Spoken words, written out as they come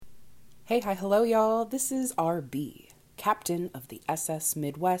Hi, hello, y'all. This is RB, Captain of the SS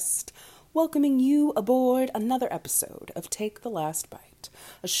Midwest, welcoming you aboard another episode of Take the Last Bite,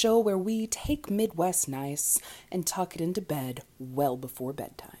 a show where we take Midwest nice and tuck it into bed well before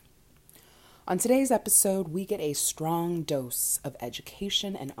bedtime. On today's episode, we get a strong dose of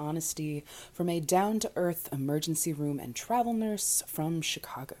education and honesty from a down-to-earth emergency room and travel nurse from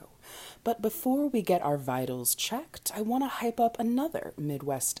Chicago. But before we get our vitals checked, I want to hype up another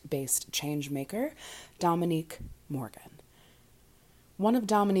Midwest-based changemaker, Dominique Morgan. One of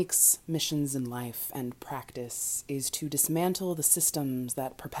Dominique's missions in life and practice is to dismantle the systems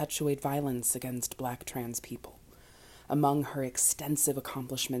that perpetuate violence against Black trans people. Among her extensive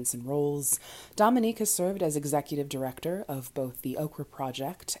accomplishments and roles, Dominique has served as executive director of both the Okra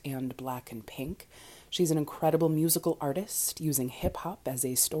Project and Black and Pink. She's an incredible musical artist, using hip-hop as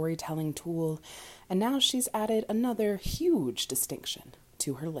a storytelling tool, and now she's added another huge distinction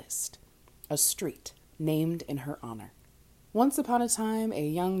to her list, a street named in her honor. Once upon a time, a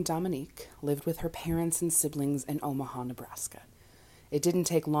young Dominique lived with her parents and siblings in Omaha, Nebraska. It didn't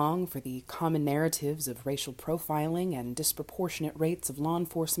take long for the common narratives of racial profiling and disproportionate rates of law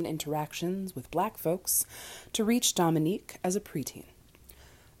enforcement interactions with Black folks to reach Dominique as a preteen.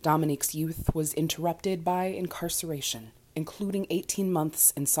 Dominique's youth was interrupted by incarceration, including 18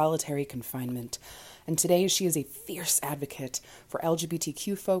 months in solitary confinement, and today she is a fierce advocate for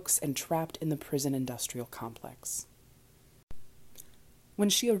LGBTQ folks entrapped in the prison industrial complex. When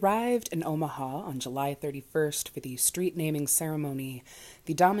she arrived in Omaha on July 31st for the street naming ceremony,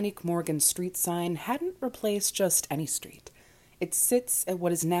 the Dominique Morgan street sign hadn't replaced just any street. It sits at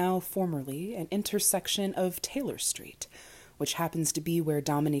what is now formerly an intersection of Taylor Street, which happens to be where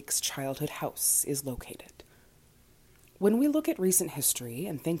Dominique's childhood house is located. When we look at recent history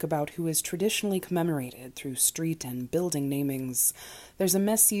and think about who is traditionally commemorated through street and building namings, there's a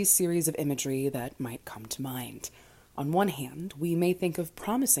messy series of imagery that might come to mind. On one hand, we may think of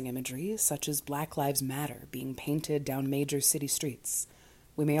promising imagery, such as Black Lives Matter being painted down major city streets.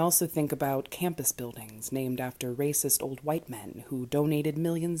 We may also think about campus buildings named after racist old white men who donated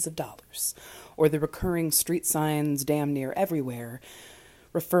millions of dollars, or the recurring street signs damn near everywhere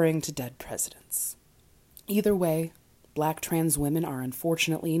referring to dead presidents. Either way, Black trans women are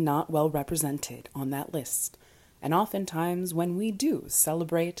unfortunately not well represented on that list. And oftentimes, when we do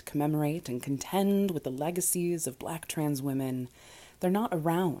celebrate, commemorate, and contend with the legacies of Black trans women, they're not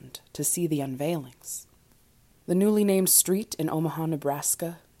around to see the unveilings. The newly named street in Omaha,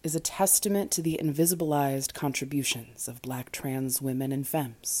 Nebraska, is a testament to the invisibilized contributions of Black trans women and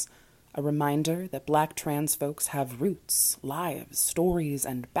femmes, a reminder that Black trans folks have roots, lives, stories,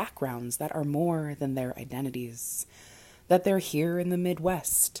 and backgrounds that are more than their identities, that they're here in the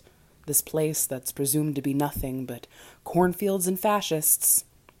Midwest, this place that's presumed to be nothing but cornfields and fascists.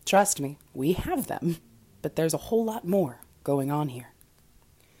 Trust me, we have them, but there's a whole lot more going on here.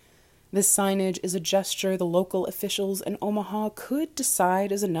 This signage is a gesture the local officials in Omaha could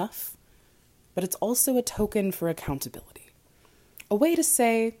decide is enough, but it's also a token for accountability. A way to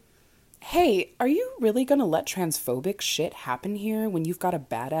say, hey, are you really gonna let transphobic shit happen here when you've got a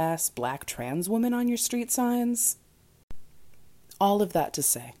badass Black trans woman on your street signs? All of that to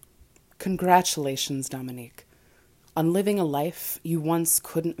say, congratulations, Dominique, on living a life you once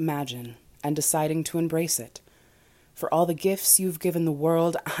couldn't imagine and deciding to embrace it. For all the gifts you've given the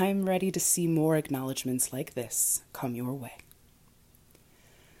world, I'm ready to see more acknowledgments like this come your way.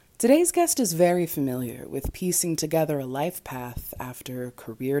 Today's guest is very familiar with piecing together a life path after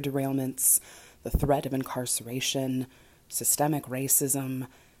career derailments, the threat of incarceration, systemic racism,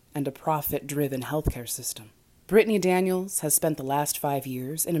 and a profit-driven healthcare system. Brittany Daniels has spent the last 5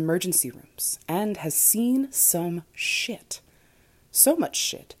 years in emergency rooms and has seen some shit. So much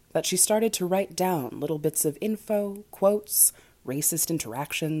shit that she started to write down little bits of info, quotes, racist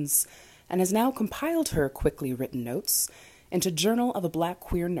interactions, and has now compiled her quickly written notes into Journal of a Black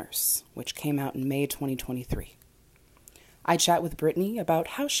Queer Nurse, which came out in May 2023. I chat with Brittany about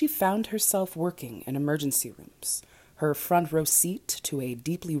how she found herself working in emergency rooms, her front row seat to a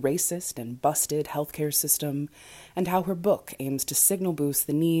deeply racist and busted healthcare system, and how her book aims to signal boost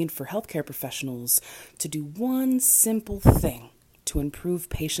the need for healthcare professionals to do one simple thing to improve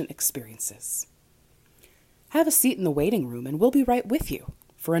patient experiences. Have a seat in the waiting room and we'll be right with you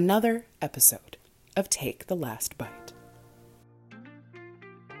for another episode of Take the Last Bite.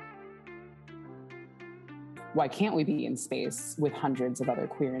 why can't we be in space with hundreds of other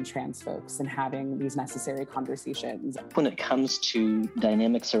queer and trans folks and having these necessary conversations? When it comes to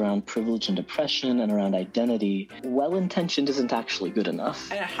dynamics around privilege and oppression and around identity, well-intentioned isn't actually good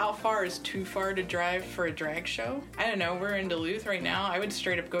enough. And how far is too far to drive for a drag show? I don't know, we're in Duluth right now. I would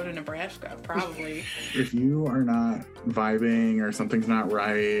straight up go to Nebraska, probably. If you are not vibing or something's not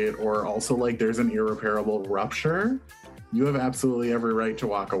right, or also like there's an irreparable rupture, you have absolutely every right to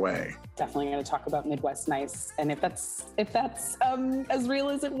walk away. Definitely going to talk about Midwest Nice, and if that's as real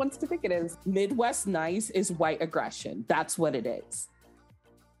as it wants to think it is. Midwest Nice is white aggression. That's what it is.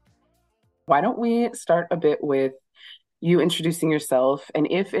 Why don't we start a bit with you introducing yourself, and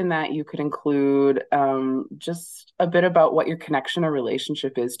if in that you could include just a bit about what your connection or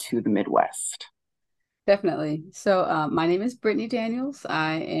relationship is to the Midwest. Definitely. So my name is Brittany Daniels.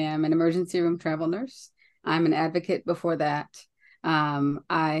 I am an emergency room travel nurse. I'm an advocate before that.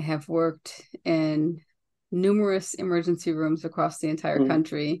 I have worked in numerous emergency rooms across the entire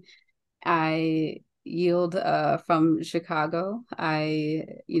country. I yield from Chicago. I,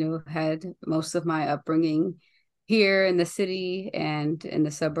 had most of my upbringing here in the city and in the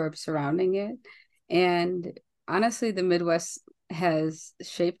suburbs surrounding it. And honestly, the Midwest has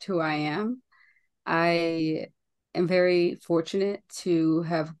shaped who I am. I am very fortunate to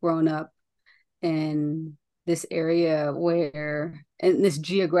have grown up in this area in this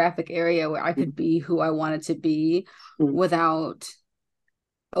geographic area where I could be who I wanted to be without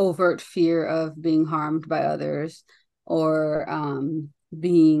overt fear of being harmed by others or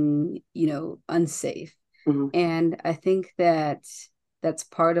being, unsafe. And I think that that's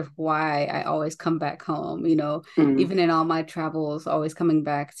part of why I always come back home, even in all my travels, always coming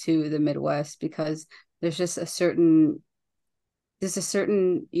back to the Midwest, because there's just a certain,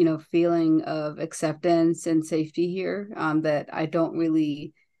 feeling of acceptance and safety here that I don't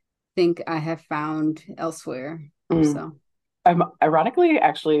really think I have found elsewhere. So I'm ironically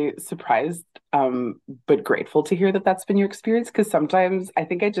actually surprised, but grateful to hear that that's been your experience, because sometimes I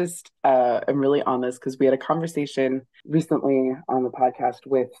think I just am really on this because we had a conversation recently on the podcast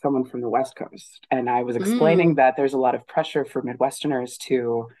with someone from the West Coast, and I was explaining that there's a lot of pressure for Midwesterners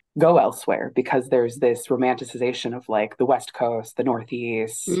to go elsewhere because there's this romanticization of like the West Coast, the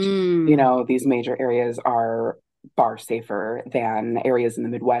Northeast, these major areas are far safer than areas in the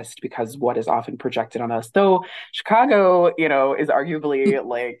Midwest because what is often projected on us, though Chicago, is arguably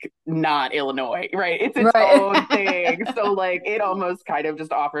like not Illinois, right? It's its own thing. So like it almost kind of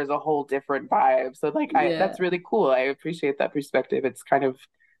just offers a whole different vibe. So like that's really cool. I appreciate that perspective. It's kind of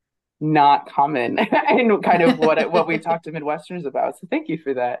not common and kind of what we talk to Midwesterners about. So thank you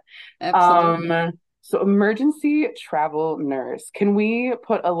for that. Absolutely. So emergency travel nurse. Can we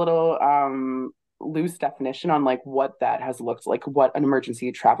put a little loose definition on like what that has looked like, what an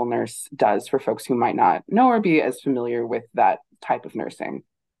emergency travel nurse does for folks who might not know or be as familiar with that type of nursing?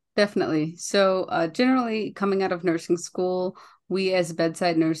 Definitely. So generally coming out of nursing school, we as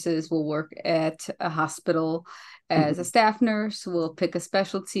bedside nurses will work at a hospital as a staff nurse. We'll pick a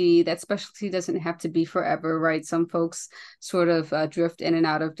specialty. That specialty doesn't have to be forever, right? Some folks sort of drift in and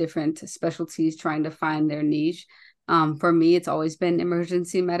out of different specialties trying to find their niche. For me, it's always been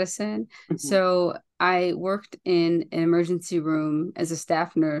emergency medicine. So I worked in an emergency room as a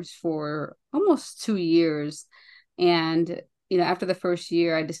staff nurse for almost 2 years. And, after the first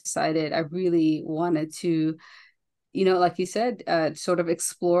year, I decided I really wanted to, like you said, sort of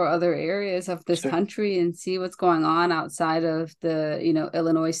explore other areas of this country and see what's going on outside of the,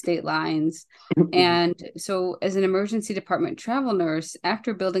 Illinois state lines. And so as an emergency department travel nurse,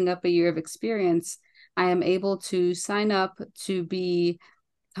 after building up a year of experience, I am able to sign up to be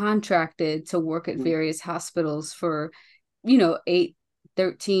contracted to work at various hospitals for, 8,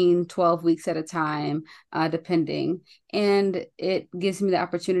 13, 12 weeks at a time, depending. And it gives me the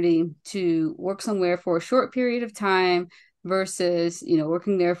opportunity to work somewhere for a short period of time versus,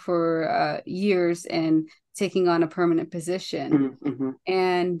 working there for years and taking on a permanent position.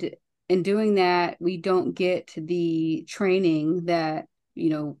 And in doing that, we don't get the training that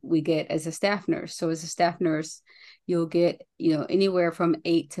we get as a staff nurse. So as a staff nurse, you'll get, anywhere from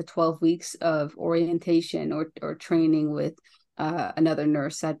 8 to 12 weeks of orientation or training with another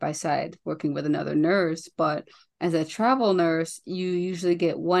nurse side by side, working with another nurse. But as a travel nurse, you usually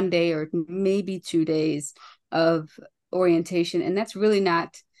get 1 day or maybe 2 days of orientation. And that's really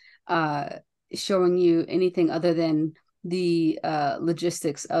not showing you anything other than the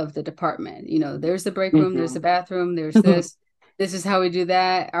logistics of the department. There's the break room, there's the bathroom, there's this is how we do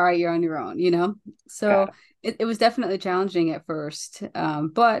that. All right, you're on your own, So it was definitely challenging at first.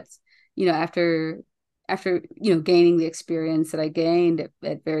 But, after gaining the experience that I gained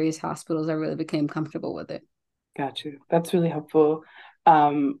at various hospitals, I really became comfortable with it. Got you. That's really helpful.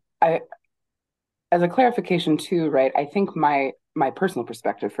 I as a clarification too, right? I think my personal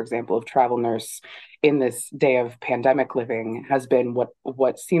perspective, for example, of travel nurse in this day of pandemic living has been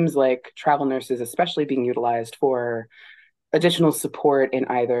what seems like travel nurses, especially being utilized for additional support in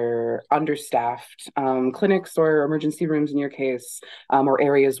either understaffed clinics or emergency rooms in your case, or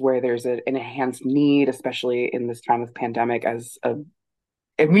areas where there's an enhanced need, especially in this time of pandemic, as a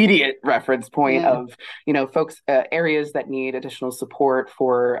immediate reference point Yeah. of folks, areas that need additional support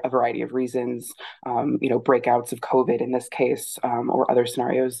for a variety of reasons, breakouts of COVID in this case, or other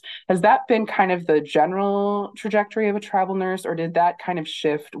scenarios. Has that been kind of the general trajectory of a travel nurse, or did that kind of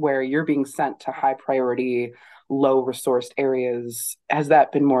shift where you're being sent to high priority, low resourced areas? Has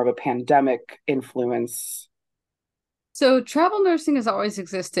that been more of a pandemic influence? So travel nursing has always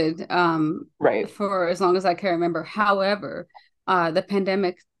existed Right. for as long as I can remember. However, the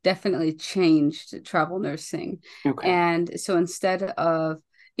pandemic definitely changed travel nursing. Okay. And so instead of,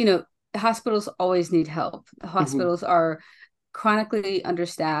 hospitals always need help. Hmm. Hospitals are chronically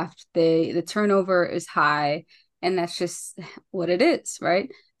understaffed. The turnover is high, and that's just what it is, right?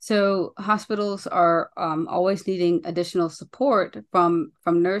 So hospitals are always needing additional support from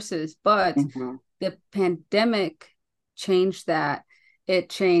nurses, but Hmm. the pandemic changed that. It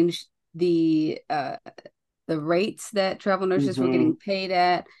changed the rates that travel nurses were Hmm. getting paid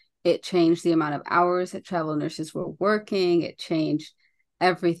at. It changed the amount of hours that travel nurses were working. It changed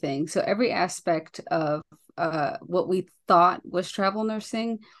everything. So every aspect of what we thought was travel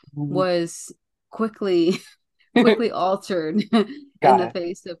nursing Hmm. was quickly quickly altered in Got the it.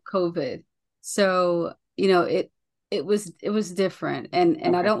 face of COVID. So, it was different. And I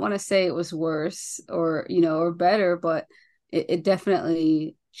Okay. don't want to say it was worse or better, but it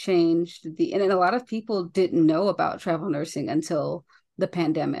definitely changed and a lot of people didn't know about travel nursing until the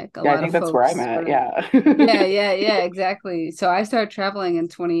pandemic. A Yeah, I lot think of that's where I'm folks at. were Yeah. yeah, yeah, yeah, exactly. So I started traveling in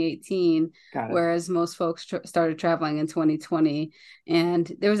 2018, Got it. whereas most folks started traveling in 2020.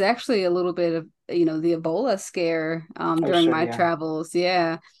 And there was actually a little bit of, the Ebola scare Oh, during sure. my Yeah. travels.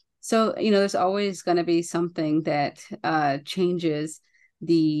 Yeah. So, there's always going to be something that changes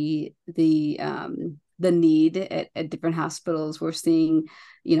the need at different hospitals. We're seeing,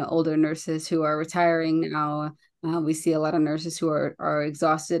 older nurses who are retiring now. We see a lot of nurses who are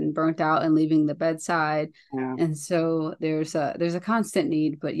exhausted and burnt out and leaving the bedside, Yeah. and so there's a constant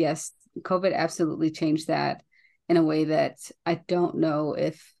need. But yes, COVID absolutely changed that in a way that I don't know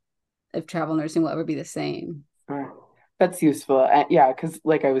if travel nursing will ever be the same. Sure. That's useful. Yeah, because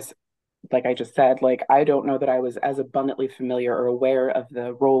like I just said, like I don't know that I was as abundantly familiar or aware of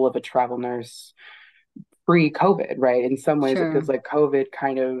the role of a travel nurse pre-COVID, right? In some ways, it feels Sure. like COVID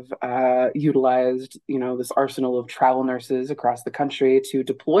kind of utilized, this arsenal of travel nurses across the country to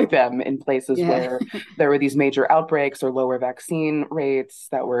deploy them in places Yeah. where there were these major outbreaks or lower vaccine rates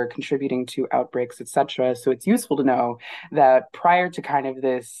that were contributing to outbreaks, et cetera. So it's useful to know that prior to kind of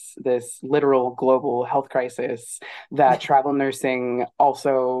this literal global health crisis, that travel nursing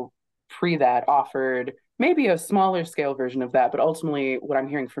also pre that offered maybe a smaller scale version of that. But ultimately, what I'm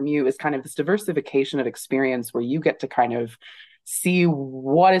hearing from you is kind of this diversification of experience where you get to kind of see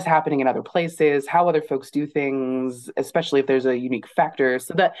what is happening in other places, how other folks do things, especially if there's a unique factor.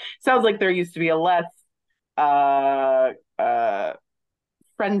 So that sounds like there used to be a less uh, uh,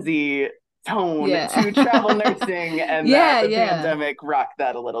 frenzy tone Yeah. to travel nursing, and that Yeah, the yeah. pandemic rocked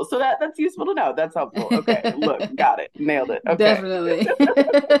that a little. So that's useful to know. That's helpful. Okay, look, got it, nailed it. Okay. Definitely.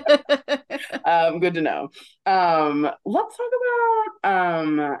 Good to know. Let's talk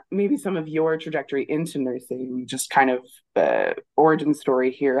about maybe some of your trajectory into nursing, just kind of origin story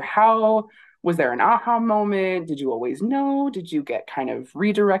here. How was there an aha moment? Did you always know? Did you get kind of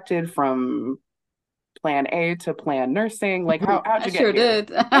redirected from plan A to plan nursing? Like how'd I you get sure here?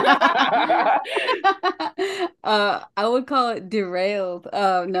 did. I would call it derailed. No,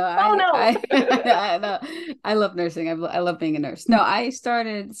 Oh I, no. I, no, I love nursing. I love being a nurse. No, I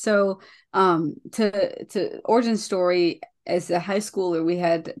started to origin story as a high schooler. We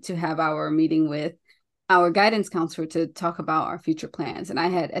had to have our meeting with our guidance counselor to talk about our future plans. And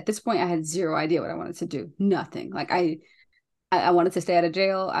at this point, I had zero idea what I wanted to do. Nothing. Like I wanted to stay out of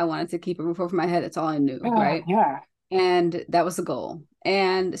jail. I wanted to keep a roof over my head. That's all I knew, Yeah, right? yeah. And that was the goal.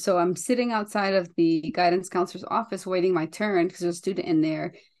 And so I'm sitting outside of the guidance counselor's office waiting my turn because there's a student in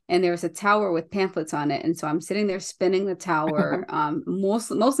there. And there was a tower with pamphlets on it. And so I'm sitting there spinning the tower,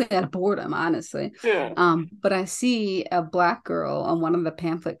 mostly out of boredom, honestly. Yeah. But I see a Black girl on one of the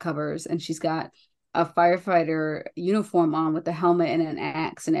pamphlet covers, and she's got a firefighter uniform on with a helmet and an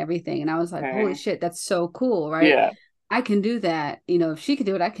axe and everything. And I was like, holy Okay. shit, that's so cool, right? Yeah. I can do that. If she could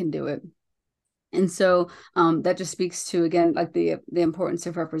do it, I can do it. And so that just speaks to, again, like the importance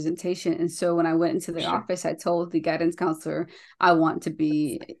of representation. And so when I went into the office, I told the guidance counselor, I want to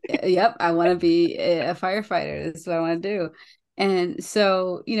be, I want to be a firefighter. That's what I want to do. And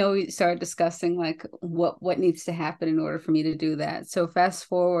so, we started discussing like what needs to happen in order for me to do that. So fast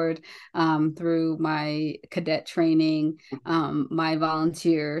forward through my cadet training, my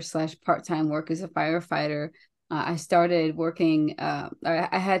volunteer / part-time work as a firefighter. I started working, I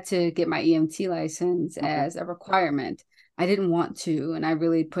had to get my EMT license as a requirement. I didn't want to, and I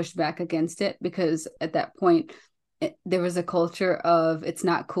really pushed back against it because at that point, there was a culture of it's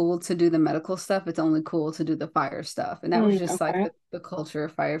not cool to do the medical stuff. It's only cool to do the fire stuff. And that was just like the culture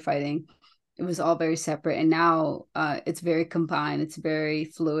of firefighting. It was all very separate. And now it's very combined. It's very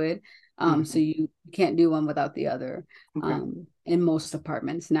fluid. So you can't do one without the other in most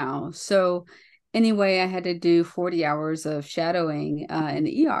departments now. So anyway, I had to do 40 hours of shadowing in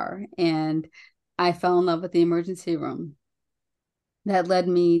the ER, and I fell in love with the emergency room. That led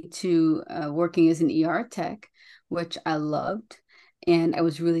me to working as an ER tech, which I loved, and I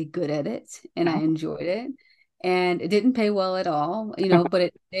was really good at it, and I enjoyed it. And it didn't pay well at all,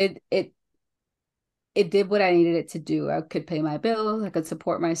 but it did what I needed it to do. I could pay my bills, I could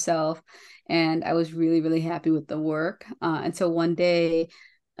support myself, and I was really, really happy with the work. Until one day,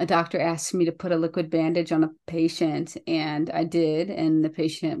 a doctor asked me to put a liquid bandage on a patient, and I did, and the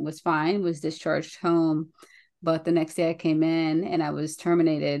patient was fine, was discharged home. But the next day I came in and I was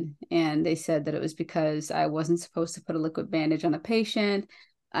terminated, and they said that it was because I wasn't supposed to put a liquid bandage on a patient.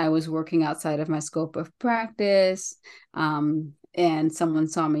 I was working outside of my scope of practice. And someone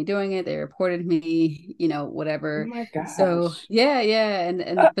saw me doing it. They reported me, whatever. Oh my gosh. So yeah. And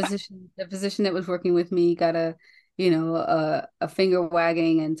the physician that was working with me got a finger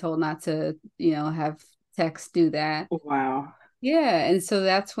wagging and told not to, have techs do that. Wow. Yeah. And so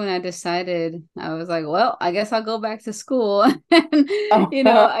that's when I decided, I was like, well, I guess I'll go back to school. And,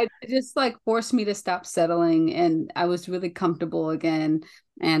 it just like forced me to stop settling. And I was really comfortable again.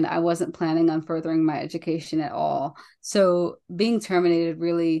 And I wasn't planning on furthering my education at all. So being terminated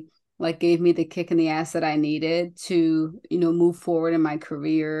really like gave me the kick in the ass that I needed to, move forward in my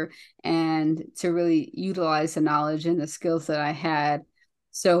career and to really utilize the knowledge and the skills that I had.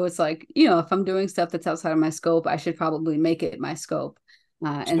 So it's like, if I'm doing stuff that's outside of my scope, I should probably make it my scope.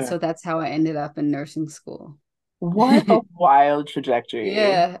 And so that's how I ended up in nursing school. What a wild trajectory.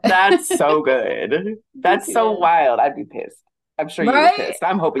 Yeah. That's so good. That's so wild. I'd be pissed. I'm sure you were pissed.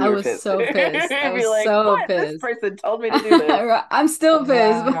 I'm hoping you were pissed. I was so pissed. I was like, so what? pissed. This person told me to do this. I'm still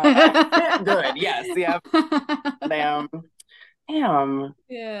pissed. Wow. Good. Yes. Yeah. Damn.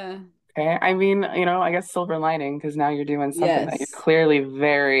 Yeah. Okay. I mean, I guess silver lining, because now you're doing something that you're clearly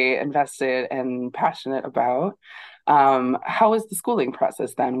very invested and passionate about. How was the schooling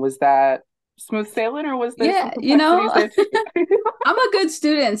process then? Was that smooth sailing, or was there some complexities there too? I'm a good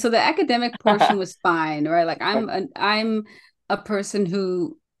student, so the academic portion was fine, right? Like I'm a person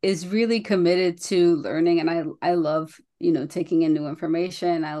who is really committed to learning, and I love, taking in new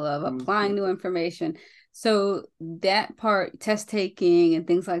information. I love applying new information. So that part, test taking and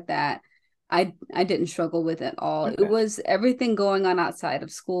things like that, I didn't struggle with at all. Okay. It was everything going on outside of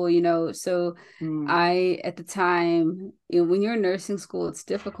school, So I, at the time, when you're in nursing school, it's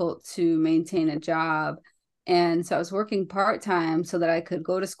difficult to maintain a job. And so I was working part-time so that I could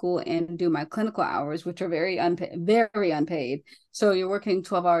go to school and do my clinical hours, which are very unpaid. So you're working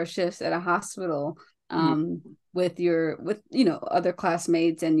 12-hour shifts at a hospital with other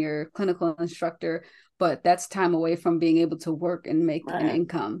classmates and your clinical instructor, but that's time away from being able to work and make an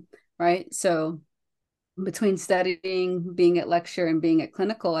income, right? So between studying, being at lecture, and being at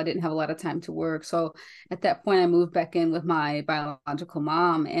clinical, I didn't have a lot of time to work. So at that point, I moved back in with my biological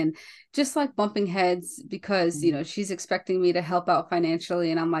mom, and just like bumping heads because, she's expecting me to help out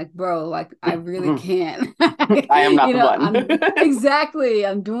financially. And I'm like, bro, like, I really can't. I am not the one. Exactly.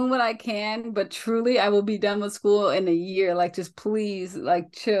 I'm doing what I can, but truly I will be done with school in a year. Like, just please,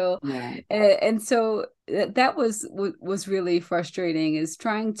 like, chill. Yeah. And so that was really frustrating, is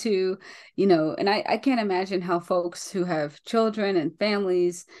trying to, and I can't imagine how folks who have children and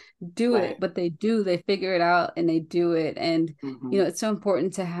families do it, but they figure it out and they do it. And, it's so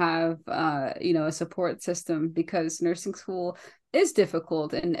important to have, a support system, because nursing school is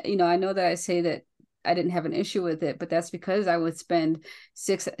difficult. And, I know that I say that I didn't have an issue with it, but that's because I would spend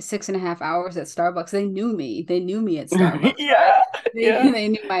 6.5 hours at Starbucks. They knew me at Starbucks. They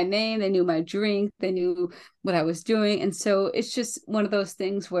knew my name, they knew my drink, they knew what I was doing. And so it's just one of those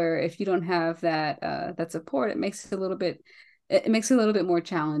things where if you don't have that support, it makes it a little bit more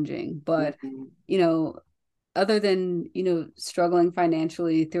challenging. But, other than, struggling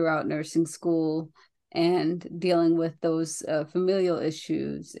financially throughout nursing school and dealing with those familial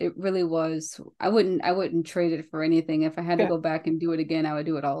issues, it really was, I wouldn't trade it for anything. If I had to go back and do it again, I would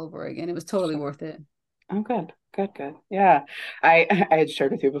do it all over again. It was totally worth it. Oh, good. Yeah. I had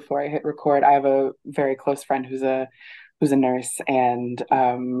shared with you before I hit record. I have a very close friend who's a nurse, and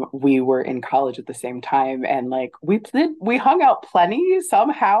we were in college at the same time, and like we hung out plenty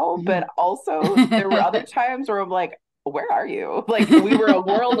somehow, but also there were other times where I'm like, where are you? Like, we were a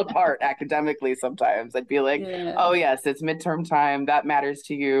world apart academically. Sometimes I'd be like, oh yes, it's midterm time, that matters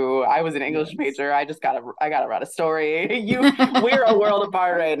to you. I was an English major, I gotta write a story. We're a world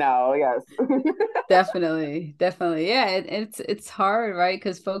apart right now. Yes. Definitely. Yeah, it's hard, right?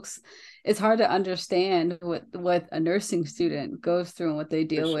 Because it's hard to understand what a nursing student goes through and what they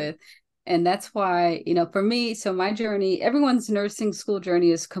deal with. And that's why, for me, so my journey, everyone's nursing school journey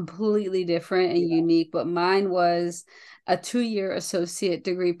is completely different and unique, but mine was a 2-year associate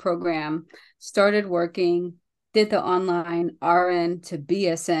degree program. Started working, did the online RN to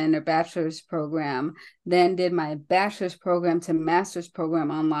BSN or bachelor's program, then did my bachelor's program to master's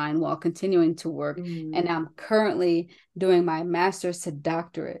program online while continuing to work. And I'm currently doing my master's to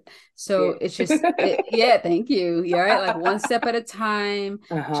doctorate. So it's just, thank you. Yeah, right. Like one step at a time,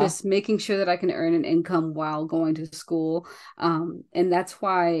 just making sure that I can earn an income while going to school. And that's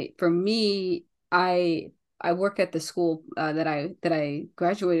why for me, I work at the school that I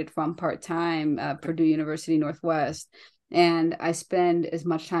graduated from part-time, Purdue University Northwest, and I spend as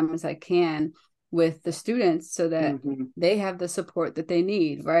much time as I can with the students so that they have the support that they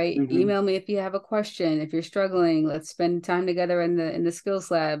need, right? Email me if you have a question, if you're struggling. Let's spend time together in the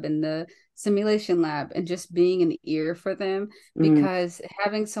skills lab, in the simulation lab, and just being an ear for them, because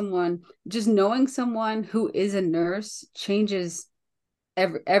having someone, just knowing someone who is a nurse changes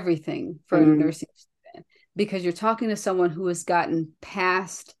everything for a nursing student. Because you're talking to someone who has gotten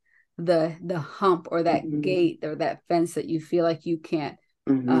past the hump or that gate or that fence that you feel like you can't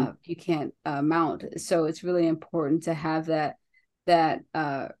mount. So it's really important to have that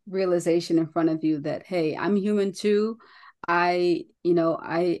realization in front of you that, hey, I'm human too. I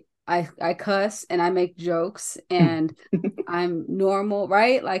cuss and I make jokes and I'm normal,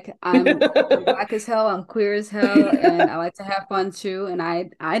 right? Like I'm Black as hell, I'm queer as hell, and I like to have fun too. And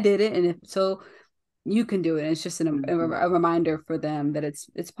I did it, and so you can do it. And it's just a reminder for them that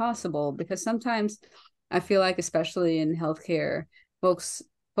it's possible, because sometimes I feel like, especially in healthcare, folks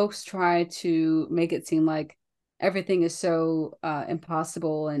try to make it seem like everything is so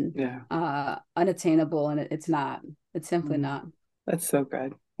impossible and unattainable, and it's not. It's simply not. That's so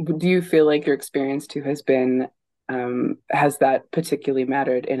good. Do you feel like your experience too has been has that particularly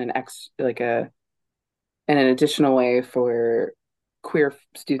mattered in an additional way for queer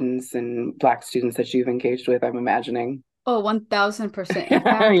students and Black students that you've engaged with, I'm imagining? Oh, 1000%. In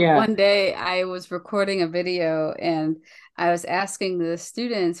fact, one day I was recording a video and I was asking the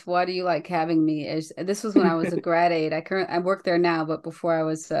students, why do you like having me? This was when I was a grad aide. I work there now, but before I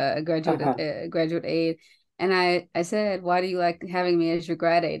was a graduate aide. And I said, why do you like having me as your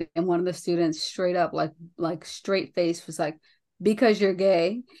grad aide? And one of the students straight up, like straight face, was like, because you're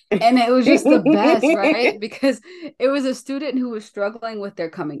gay. And it was just the best, right? Because it was a student who was struggling with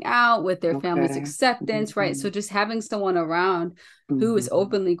their coming out, with their family's acceptance, right? So just having someone around who is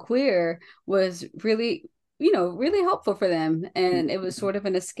openly queer was really, really helpful for them. And it was sort of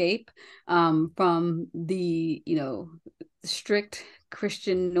an escape from the, strict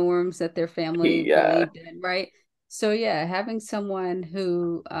Christian norms that their family believed in, right? So having someone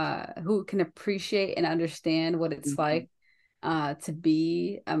who can appreciate and understand what it's like to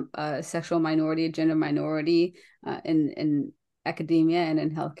be a sexual minority, a gender minority in academia and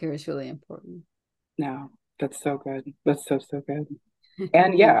in healthcare is really important. No, that's so good. That's so good.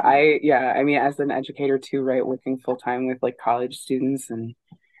 And I mean, as an educator too, right, working full time with like college students, and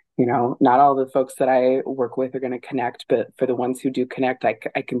not all the folks that I work with are going to connect, but for the ones who do connect, I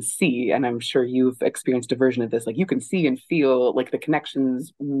can see, and I'm sure you've experienced a version of this, like you can see and feel like the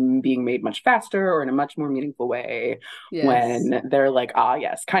connections being made much faster or in a much more meaningful way when they're like,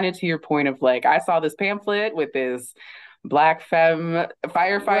 yes, kind of to your point of like, I saw this pamphlet with this Black femme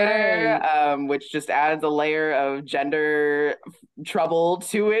firefighter, which just adds a layer of gender trouble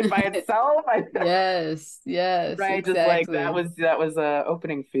to it by itself. Yes, right, exactly. just like that was a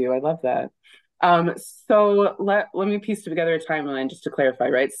opening for you. I love that. So let me piece together a timeline just to clarify,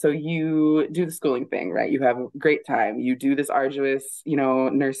 right? So you do the schooling thing, right? You have a great time, you do this arduous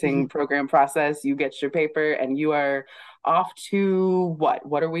nursing program process, you get your paper, and you are off to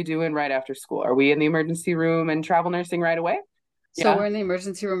what are we doing right after school? Are we in the emergency room and travel nursing right away? So Yeah. we're in the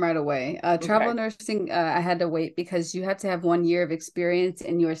emergency room right away. Travel Okay. nursing, I had to wait because you have to have 1 year of experience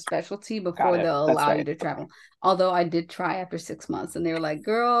in your specialty Got before it. they'll That's allow you right. to travel. Although I did try after 6 months, and they were like,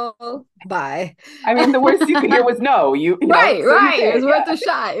 "Girl, bye." I mean, the worst you could hear was no. You know, Right, so you right. It was did. worth Yeah. a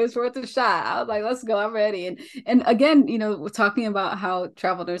shot. It was worth a shot. I was like, let's go. I'm ready. And again, we're talking about how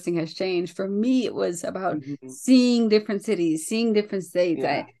travel nursing has changed. For me, it was about Mhm. seeing different cities, seeing different states.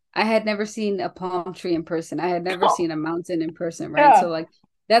 Yeah. I had never seen a palm tree in person. I had never Oh, seen a mountain in person, right? yeah. So like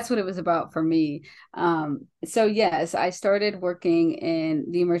that's what it was about for me. So yes, I started working in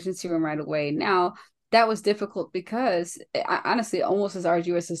the emergency room right away. Now that was difficult because honestly, almost as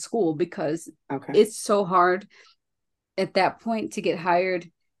arduous as school because Okay. it's so hard at that point to get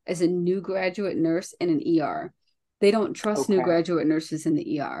hired as a new graduate nurse in an ER. They don't trust new Okay. graduate nurses in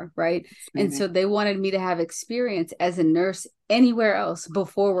the ER, right? And Fascinating. so they wanted me to have experience as a nurse anywhere else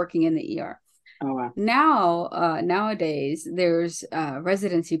before working in the ER. Oh, wow. Nowadays, there's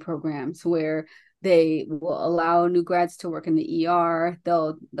residency programs where they will allow new grads to work in the ER.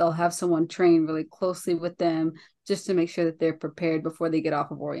 They'll have someone train really closely with them just to make sure that they're prepared before they get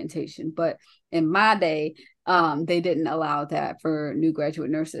off of orientation. But in my day, they didn't allow that for new graduate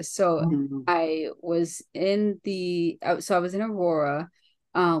nurses. So Mhm. I was I was in Aurora,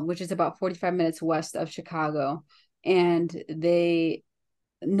 which is about 45 minutes west of Chicago, and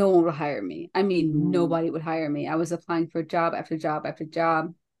no one would hire me. I mean, Mhm. nobody would hire me. I was applying for job after job after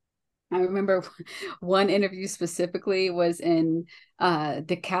job. I remember one interview specifically was in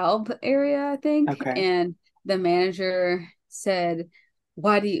DeKalb area, I think, Okay. and the manager said,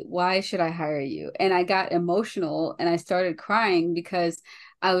 why should I hire you?" And I got emotional and I started crying because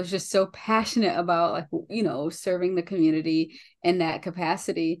I was just so passionate about like, serving the community in that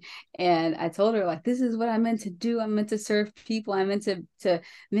capacity. And I told her like, this is what I'm meant to do. I'm meant to serve people. I'm meant to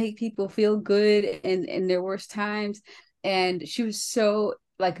make people feel good in their worst times. And she was so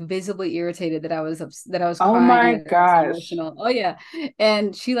like visibly irritated that I was Oh crying my and that I was gosh. emotional. Oh yeah.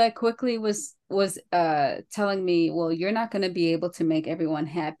 And she like quickly was telling me, "Well, you're not going to be able to make everyone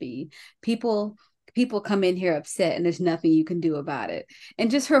happy. People people come in here upset and there's nothing you can do about it." And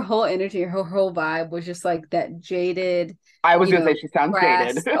just her whole energy, her whole vibe was just like that jaded, I was you gonna know, say she sounds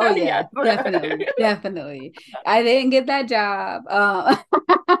dated. crass. Oh Yes. yeah, definitely, definitely. I didn't get that job.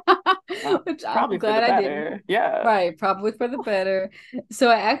 Well, Which I'm probably for the glad I didn't. better. Yeah. Right, probably for the better. So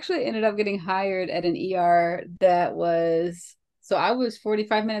I actually ended up getting hired at an ER that was, so I was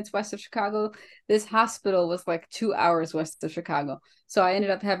 45 minutes west of Chicago. This hospital was like 2 hours west of Chicago. So I ended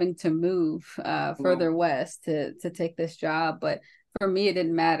up having to move further Wow. west to take this job. But for me, it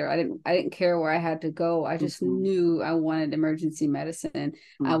didn't matter. I didn't care where I had to go. I just Mhm. knew I wanted emergency medicine.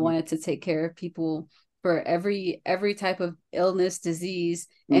 I Mhm. wanted to take care of people for every type of illness, disease,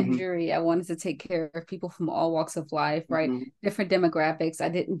 Mhm. injury. I wanted to take care of people from all walks of life, right? Mhm. Different demographics. I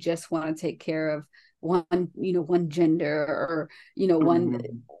didn't just want to take care of one gender or one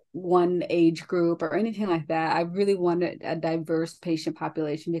Mhm. one age group or anything like that. I really wanted a diverse patient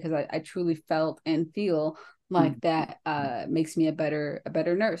population because I truly felt and feel like that makes me a better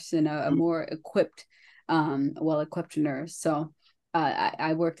nurse and a Mhm. more equipped, well-equipped nurse. So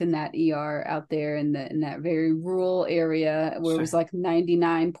I worked in that ER out there in that very rural area where it was Sure. like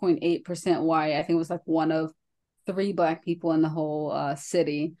 99.8% white. I think it was like one of three Black people in the whole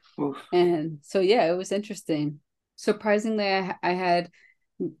city. Oof. And so yeah, it was interesting. Surprisingly, I had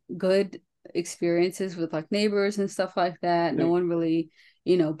good experiences with like neighbors and stuff like that. No Good. one really,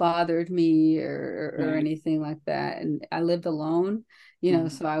 bothered me or Right. anything like that. And I lived alone,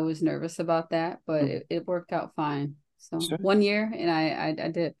 Mhm. so I was nervous about that, but Mhm. it worked out fine. So Sure. 1 year and I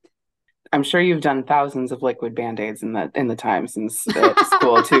did. I'm sure you've done thousands of liquid band-aids in the time since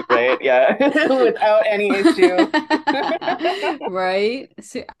school too, right? Yeah, without any issue. Right.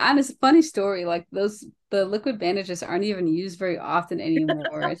 See, honest, funny story. Like the liquid bandages aren't even used very often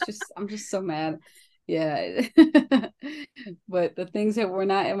anymore. I'm just so mad. Yeah. But the things that were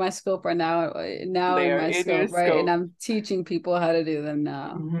not in my scope are now They in are my in your scope, right? And scope. I'm teaching people how to do them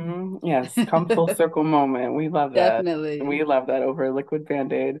now. Yes, come full circle moment. We love that. We Definitely. love that over a liquid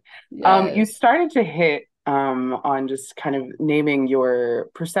band-aid. You Yes. started to hit on just kind of naming your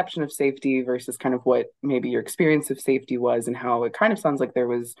perception of safety versus kind of what maybe your experience of safety was and how it kind of sounds like there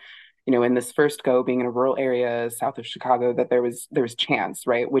was, in this first go being in a rural area south of Chicago that there was chance,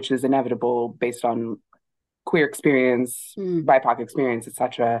 right? Which is inevitable based on queer experience, Mm. BIPOC experience,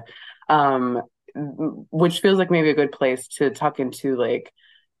 etc. Um, which feels like maybe a good place to tuck into like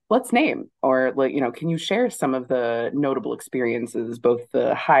let's name or like can you share some of the notable experiences, both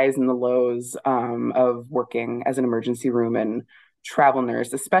the highs and the lows of working as an emergency room and travel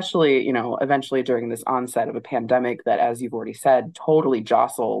nurse, especially, eventually during this onset of a pandemic that, as you've already said, totally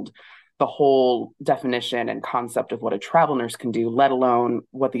jostled the whole definition and concept of what a travel nurse can do, let alone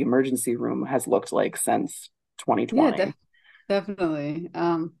what the emergency room has looked like since 2020. Yeah, definitely.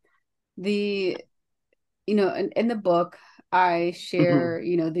 The in the book I share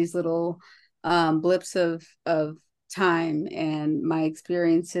these little blips of time and my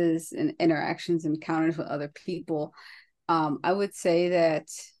experiences and interactions and encounters with other people. I would say that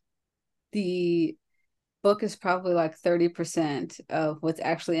the book is probably like 30% of what's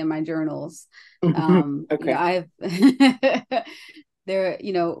actually in my journals. Okay. I've there,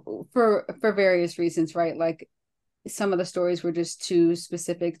 for various reasons, right? Like some of the stories were just too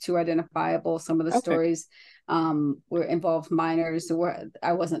specific, too identifiable. Some of the stories were involved minors where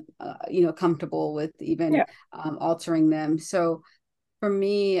I wasn't, comfortable with even altering them. So for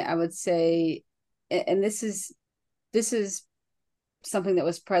me, I would say, and this is something that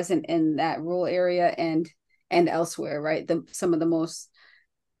was present in that rural area and elsewhere, right? Some of the most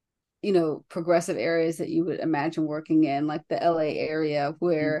progressive areas that you would imagine working in, like the LA area,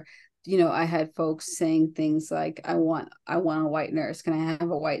 where I had folks saying things like, I want a white nurse. Can I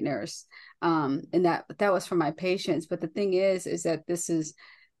have a white nurse? And that was for my patients. But the thing is that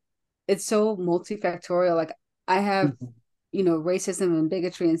it's so multifactorial. Like I have, racism and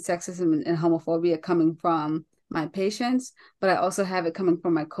bigotry and sexism and homophobia coming from my patients, but I also have it coming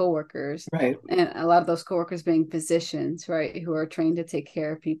from my coworkers, right? And a lot of those coworkers being physicians, right, who are trained to take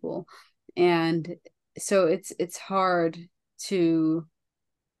care of people, and so it's hard to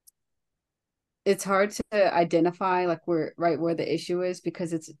identify like where the issue is,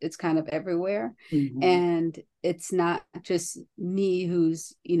 because it's kind of everywhere, and it's not just me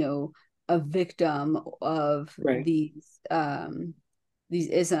who's a victim of these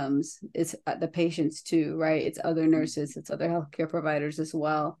isms. It's the patients too, right? It's other nurses, it's other healthcare providers as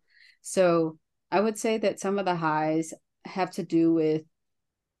well. So I would say that some of the highs have to do with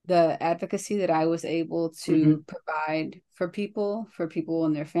the advocacy that I was able to provide for people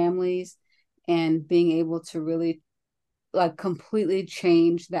and their families, and being able to really like completely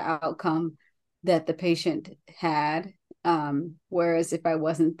change the outcome that the patient had. Whereas if I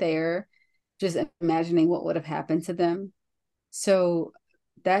wasn't there, just imagining what would have happened to them. So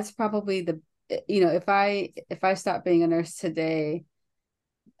that's probably if I stopped being a nurse today,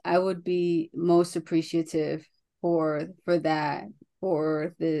 I would be most appreciative for that,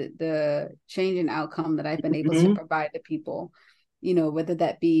 for the change in outcome that I've been able to provide to people, whether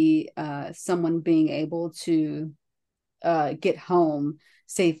that be someone being able to get home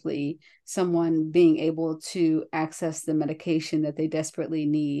safely, someone being able to access the medication that they desperately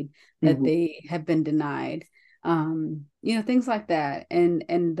need, that they have been denied, things like that.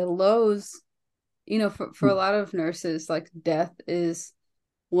 And the lows, for a lot of nurses, like death is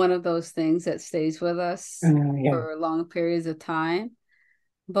one of those things that stays with us for long periods of time.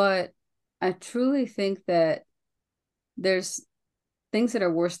 But I truly think that there's things that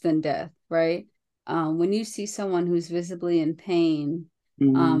are worse than death, right? When you see someone who's visibly in pain,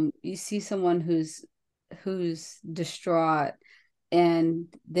 you see someone who's distraught, and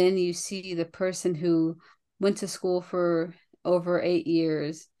then you see the person who went to school for over 8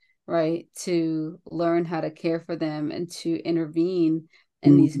 years, right, to learn how to care for them and to intervene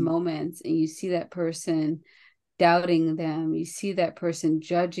in these moments, and you see that person doubting them, you see that person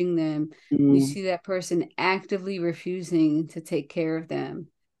judging them, you see that person actively refusing to take care of them.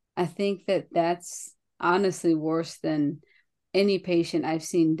 I think that that's honestly worse than any patient I've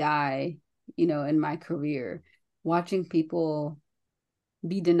seen die, in my career. Watching people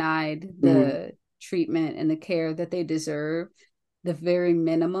be denied the treatment and the care that they deserve, the very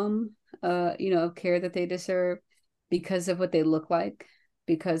minimum, of care that they deserve, because of what they look like,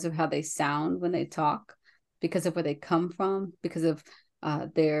 because of how they sound when they talk, because of where they come from, because of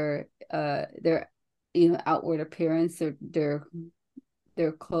their outward appearance, their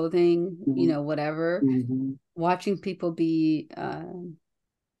clothing, whatever. Watching people be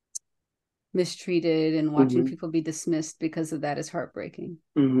mistreated and watching people be dismissed because of that is heartbreaking.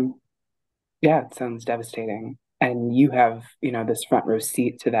 Yeah, it sounds devastating. And you have, this front row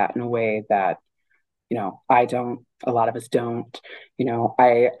seat to that in a way that, I don't, a lot of us don't.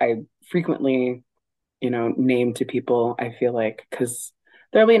 I frequently, name to people, I feel like, because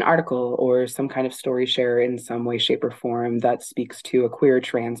there'll be an article or some kind of story share in some way, shape, or form that speaks to a queer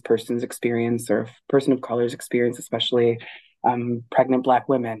trans person's experience, or person of color's experience, especially pregnant Black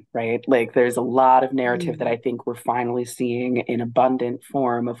women, right? Like there's a lot of narrative that I think we're finally seeing in abundant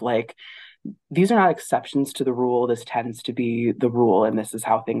form of like, these are not exceptions to the rule. This tends to be the rule, and this is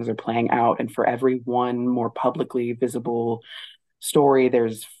how things are playing out. And for every one more publicly visible story,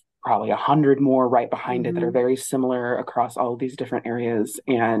 there's probably 100 more right behind it that are very similar across all of these different areas.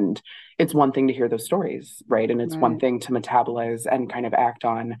 And it's one thing to hear those stories, right? And it's one thing to metabolize and kind of act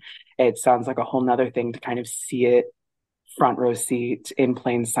on. It sounds like a whole nother thing to kind of see it front row seat in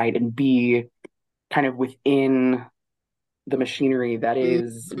plain sight and be kind of within the machinery that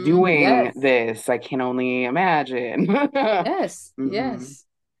is doing this. I can only imagine. Yes.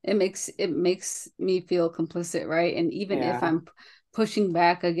 It makes me feel complicit, right? And even if I'm pushing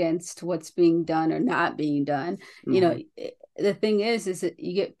back against what's being done or not being done, you know, the thing is that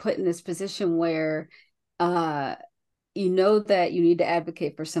you get put in this position where you know that you need to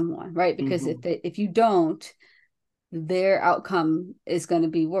advocate for someone, right? Because if you don't, their outcome is going to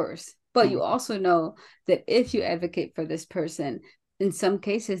be worse. But you also know that if you advocate for this person, in some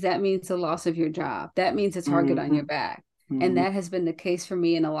cases, that means the loss of your job. That means a target on your back. And that has been the case for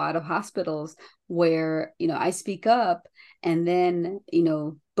me in a lot of hospitals where, you know, I speak up and then, you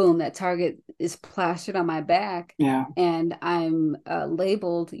know, boom, that target is plastered on my back. And I'm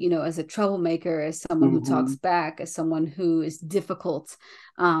labeled, you know, as a troublemaker, as someone who talks back, as someone who is difficult,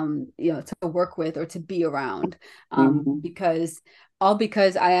 you know, to work with or to be around. Because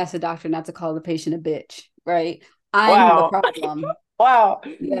I asked the doctor not to call the patient a bitch, right? I'm the problem.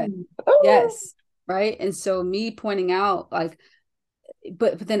 Yes. Right. And so me pointing out like,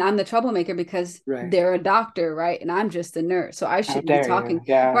 but then I'm the troublemaker because they're a doctor, right? And I'm just a nurse. So I shouldn't be talking.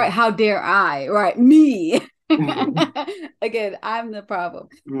 Right. How dare I? Right. Me. Again, I'm the problem.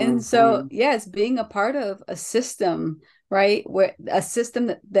 And so, yes, being a part of a system, right? Where a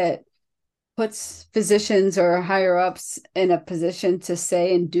system that puts physicians or higher ups in a position to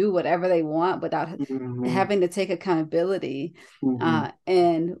say and do whatever they want without having to take accountability,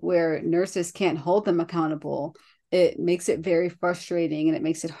 and where nurses can't hold them accountable, it makes it very frustrating and it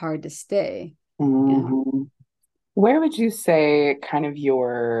makes it hard to stay. Where would you say kind of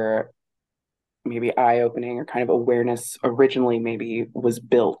your maybe eye-opening or kind of awareness originally maybe was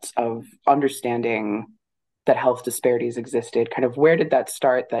built of understanding that health disparities existed? Kind of where did that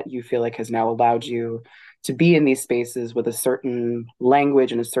start that you feel like has now allowed you to be in these spaces with a certain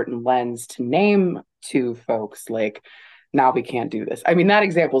language and a certain lens to name to folks like, now we can't do this? I mean, that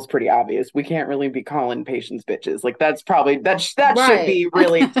example is pretty obvious. We can't really be calling patients bitches. Like that's probably that should be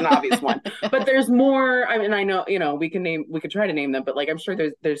really an obvious one. But there's more. I mean, I know, you know, we could try to name them, but like I'm sure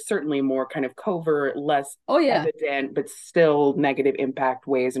there's certainly more kind of covert, less evident, but still negative impact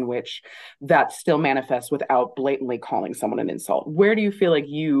ways in which that still manifests without blatantly calling someone an insult. Where do you feel like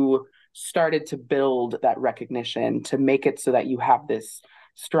you started to build that recognition to make it so that you have this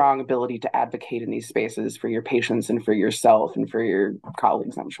strong ability to advocate in these spaces for your patients and for yourself and for your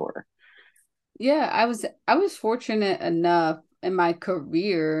colleagues, I'm sure? Yeah, I was fortunate enough in my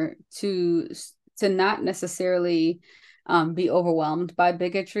career to not necessarily be overwhelmed by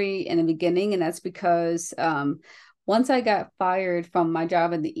bigotry in the beginning. And that's because once I got fired from my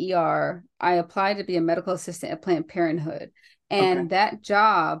job in the ER, I applied to be a medical assistant at Planned Parenthood. And that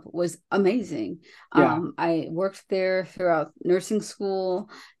job was amazing. I worked there throughout nursing school,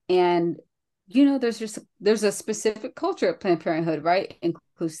 and you know, there's a specific culture at Planned Parenthood, right?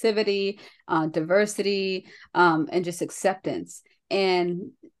 Inclusivity, diversity, and just acceptance.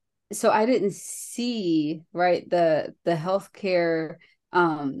 And so I didn't see, right, the healthcare,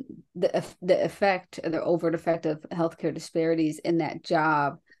 the effect, the overt effect of healthcare disparities in that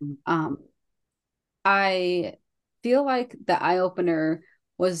job. I feel like the eye opener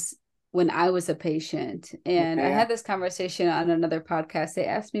was when I was a patient. And I had this conversation on another podcast. They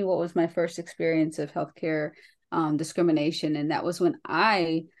asked me what was my first experience of healthcare discrimination. And that was when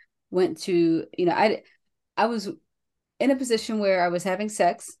I went to, you know, I was in a position where I was having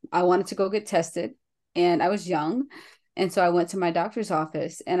sex. I wanted to go get tested and I was young. And so I went to my doctor's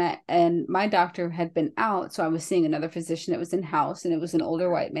office and my doctor had been out. So I was seeing another physician that was in house, and it was an older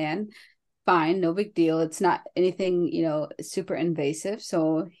white man. Fine, no big deal. It's not anything, you know, super invasive.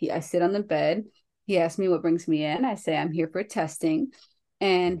 So I sit on the bed. He asked me what brings me in. I say, I'm here for testing.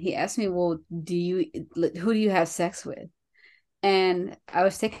 And he asked me, well, who do you have sex with? And I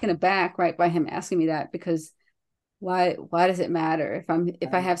was taken aback, right, by him asking me that, because why does it matter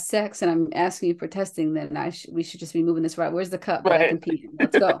if I have sex and I'm asking you for testing, then we should just be moving this right. Where's the cup that I can pee in?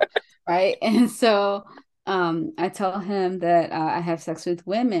 Let's go. Right. And so I tell him that I have sex with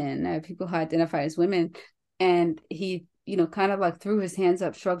women, people who identify as women. And he, you know, kind of like threw his hands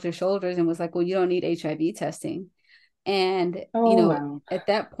up, shrugged his shoulders, and was like, well, you don't need HIV testing. And, you know, at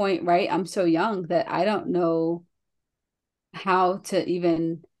that point, right, I'm so young that I don't know how to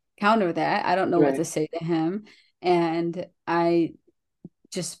even counter that. I don't know what to say to him. And I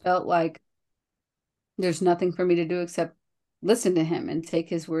just felt like there's nothing for me to do except listen to him and take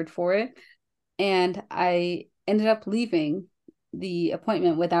his word for it. And I ended up leaving the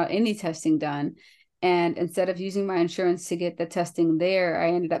appointment without any testing done. And instead of using my insurance to get the testing there, I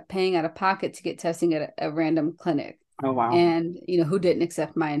ended up paying out of pocket to get testing at a random clinic. Oh, wow. And, who didn't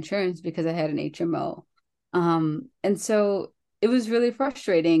accept my insurance because I had an HMO. And so it was really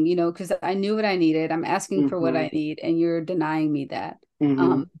frustrating, because I knew what I needed. I'm asking for what I need, and you're denying me that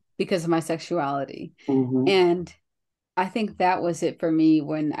because of my sexuality. And I think that was it for me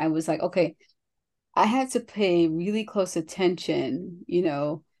when I was like, okay, I had to pay really close attention,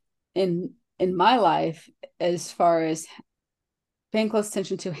 in my life, as far as paying close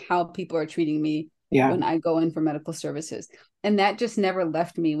attention to how people are treating me when I go in for medical services. And that just never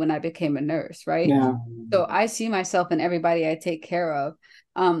left me when I became a nurse, right? Yeah. So I see myself in everybody I take care of,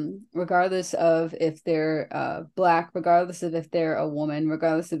 regardless of if they're Black, regardless of if they're a woman,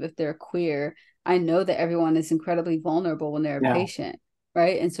 regardless of if they're queer. I know that everyone is incredibly vulnerable when they're a patient,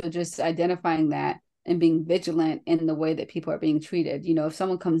 right? And so just identifying that and being vigilant in the way that people are being treated. If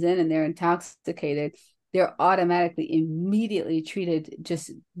someone comes in and they're intoxicated, they're automatically immediately treated just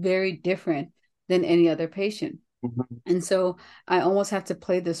very different than any other patient. And so I almost have to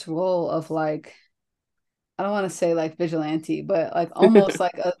play this role of like, I don't want to say like vigilante, but like almost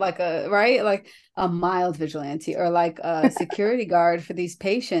like a right, like a mild vigilante, or like a security guard for these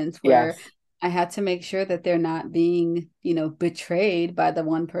patients, where I had to make sure that they're not being, betrayed by the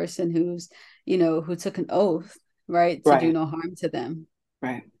one person who's, who took an oath, right, to do no harm to them.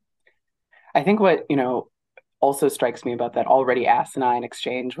 Right. I think what, also strikes me about that already asinine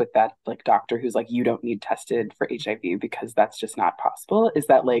exchange with that like doctor who's like, you don't need tested for HIV because that's just not possible, is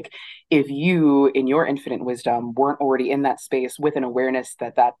that like, if you in your infinite wisdom weren't already in that space with an awareness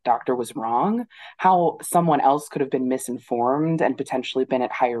that that doctor was wrong, how someone else could have been misinformed and potentially been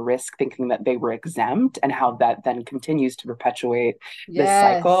at higher risk thinking that they were exempt, and how that then continues to perpetuate this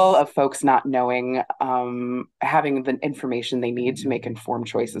cycle of folks not knowing, having the information they need to make informed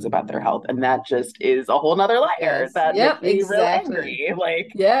choices about their health. And that just is a whole nother that makes me real angry.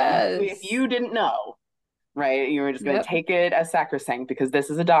 Like, if you didn't know, right, you were just going to take it as sacrosanct because this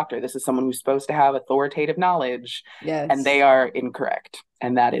is a doctor, this is someone who's supposed to have authoritative knowledge, and they are incorrect,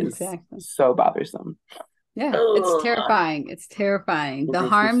 and that is so bothersome. It's terrifying. It's terrifying, the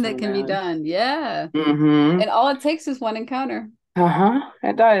harm that can be done. And all it takes is one encounter.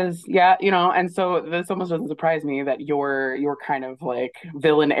 It does. Yeah, and so this almost doesn't surprise me that your kind of like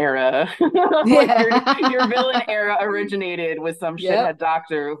villain era, like your villain era originated with some shithead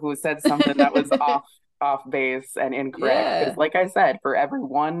doctor who said something that was off base and incorrect. Because like I said, for every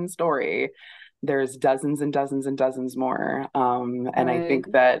one story, there's dozens and dozens and dozens more. And I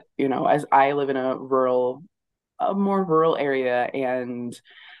think that, as I live in a more rural area, and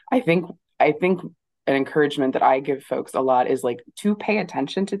I think an encouragement that I give folks a lot is like to pay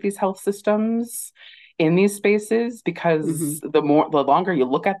attention to these health systems in these spaces, because the longer you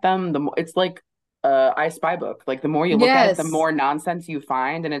look at them, the more it's like I Spy book. Like the more you look at it, the more nonsense you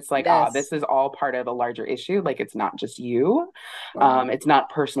find, and it's like, this is all part of a larger issue. Like it's not just you, it's not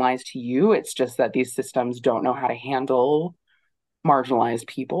personalized to you. It's just that these systems don't know how to handle marginalized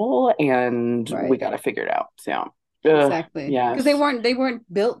people, and we got to figure it out. So. Exactly. Because they weren't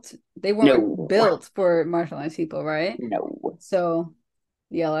built for marginalized people, right? No. So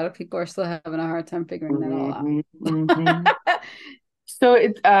a lot of people are still having a hard time figuring that all out. So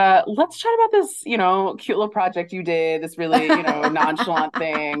it's let's chat about this, cute little project you did, this really, nonchalant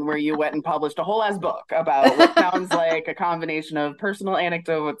thing where you went and published a whole ass book about what sounds like a combination of personal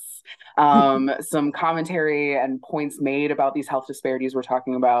anecdotes, some commentary and points made about these health disparities we're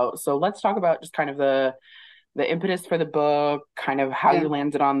talking about. So let's talk about just kind of the impetus for the book, kind of how you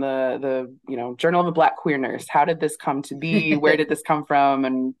landed on the Journal of a Black Queer Nurse. How did this come to be? Where did this come from?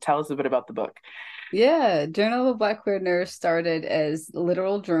 And tell us a bit about the book. Journal of a Black Queer Nurse started as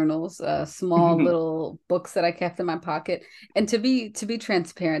literal journals, small little books that I kept in my pocket. And to be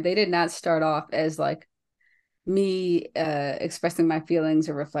transparent, they did not start off as like me expressing my feelings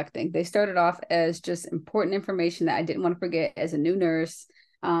or reflecting. They started off as just important information that I didn't want to forget as a new nurse.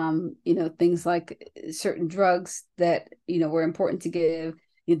 Things like certain drugs that, were important to give,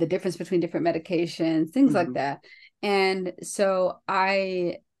 the difference between different medications, things like that. And so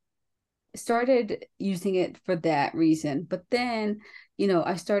I started using it for that reason. But then,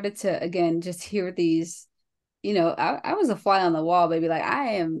 I started to, again, just hear these, I was a fly on the wall, baby. Like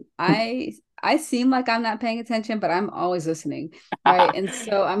I seem like I'm not paying attention, but I'm always listening, right? And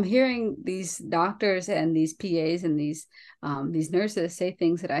so I'm hearing these doctors and these PAs and these nurses say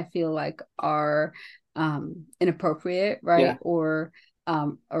things that I feel like are inappropriate, right? Or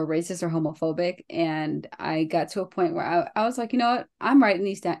or racist or homophobic. And I got to a point where I was like, you know what, I'm writing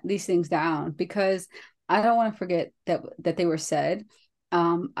these things down because I don't want to forget that they were said.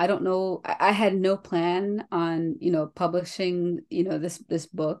 I don't know. I had no plan on, publishing, this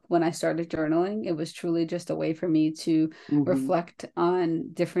book when I started journaling. It was truly just a way for me to reflect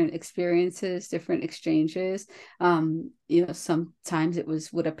on different experiences, different exchanges. Sometimes it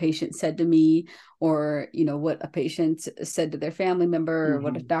was what a patient said to me, or, what a patient said to their family member, or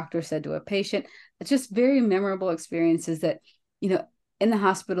what a doctor said to a patient. It's just very memorable experiences that, in the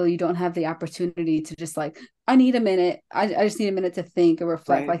hospital, you don't have the opportunity to just like, I need a minute. I just need a minute to think or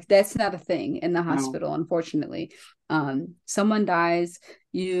reflect. Right. Like that's not a thing in the hospital, unfortunately. Someone dies,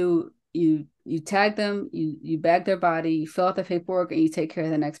 you tag them, you bag their body, you fill out the paperwork, and you take care of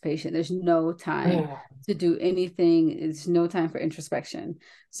the next patient. There's no time to do anything. There's no time for introspection.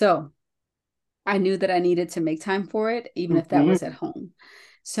 So I knew that I needed to make time for it, even if that was at home.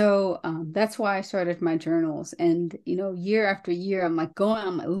 So that's why I started my journals. And, year after year, I'm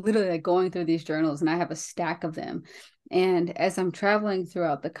literally going through these journals, and I have a stack of them. And as I'm traveling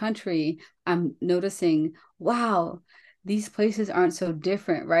throughout the country, I'm noticing, wow, these places aren't so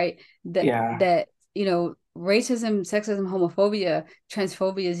different, right? That racism, sexism, homophobia,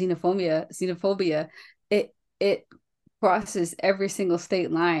 transphobia, xenophobia, it crosses every single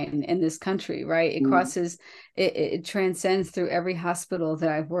state line in this country, right? It crosses, it transcends through every hospital that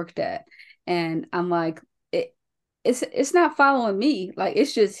I've worked at. And I'm like, it's not following me. Like,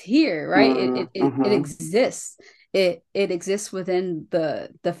 it's just here, right? It exists. It exists within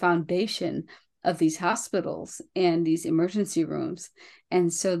the foundation of these hospitals and these emergency rooms.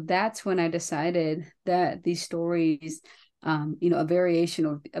 And so that's when I decided that these stories, a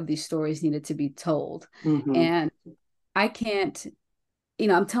variation of these stories needed to be told. And I can't,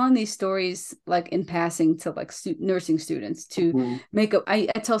 I'm telling these stories like in passing to like nursing students to I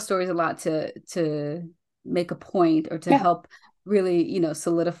tell stories a lot to make a point or to help really,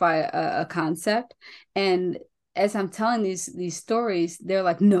 solidify a concept. And as I'm telling these stories, they're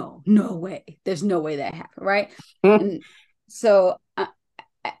like, no way. There's no way that happened. Right. And so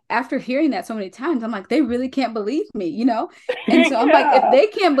after hearing that so many times, I'm like, they really can't believe me, And so I'm like, if they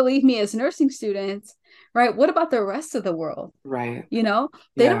can't believe me as nursing students, right, what about the rest of the world? Right. They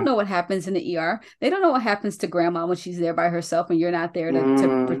don't know what happens in the ER. They don't know what happens to grandma when she's there by herself and you're not there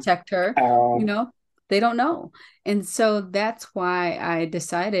to protect her. They don't know. And so that's why I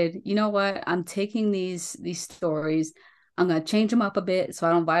decided, you know what, I'm taking these stories, I'm going to change them up a bit so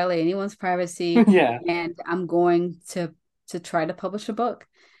I don't violate anyone's privacy. And I'm going to try to publish a book.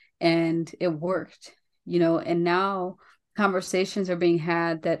 And it worked, and now conversations are being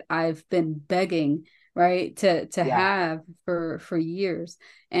had that I've been begging, right, to have for years.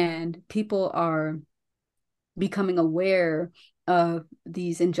 And people are becoming aware of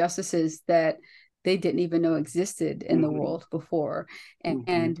these injustices that they didn't even know existed in the world before.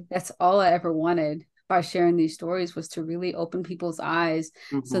 And that's all I ever wanted by sharing these stories, was to really open people's eyes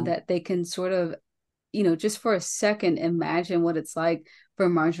so that they can sort of, just for a second, imagine what it's like for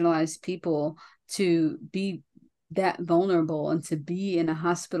marginalized people to be that vulnerable and to be in a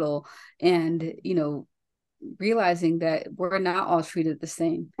hospital and, realizing that we're not all treated the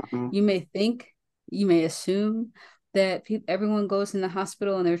same. You may assume that everyone goes in the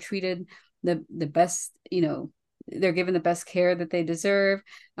hospital and they're treated the best, they're given the best care that they deserve.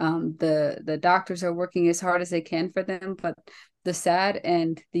 The doctors are working as hard as they can for them, but the sad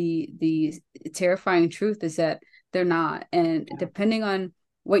and the terrifying truth is that they're not. And depending on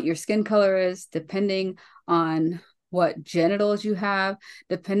what your skin color is, depending on what genitals you have,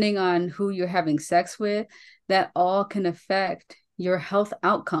 depending on who you're having sex with, that all can affect your health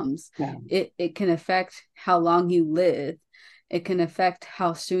outcomes. It can affect how long you live. It can affect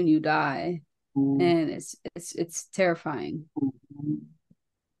how soon you die. And it's terrifying.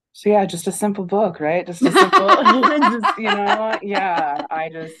 So yeah, just a simple book, right? Just a simple, I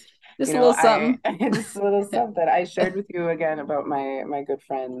just a little something. Just a little something. I shared with you again about my good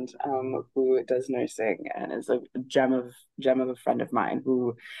friend who does nursing and is a gem of a friend of mine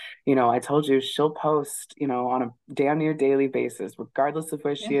who, I told you she'll post, on a damn near daily basis, regardless of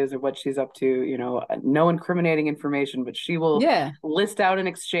where she is or what she's up to, no incriminating information, but she will list out an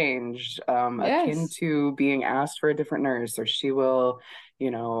exchange akin to being asked for a different nurse, or she will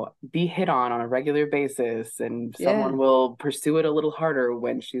be hit on a regular basis, and someone will pursue it a little harder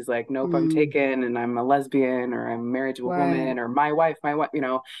when she's like, nope, I'm taken and I'm a lesbian, or I'm married to a woman, or my wife, how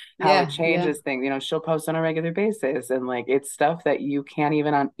it changes things. She'll post on a regular basis, and like, it's stuff that you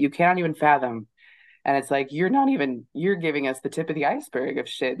cannot even fathom, And it's like, you're giving us the tip of the iceberg of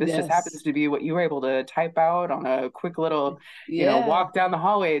shit. This just happens to be what you were able to type out on a quick little, walk down the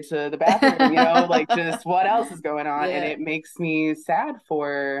hallway to the bathroom, like just what else is going on. And it makes me sad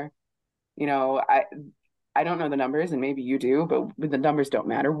for, I don't know the numbers, and maybe you do, but the numbers don't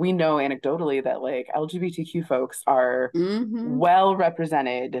matter. We know anecdotally that like LGBTQ folks are well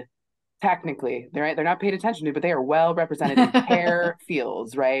represented. Technically, they're not paid attention to, but they are well represented in care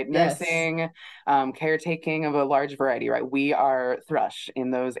fields, right? Nursing, caretaking of a large variety, right? We are thrush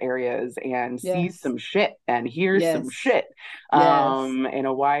in those areas and see some shit and hear some shit in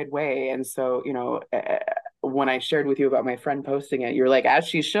a wide way. And so, when I shared with you about my friend posting it, you're like, as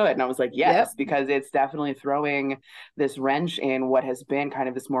she should. And I was like, yes, because it's definitely throwing this wrench in what has been kind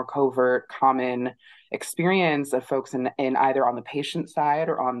of this more covert, common experience of folks in either on the patient side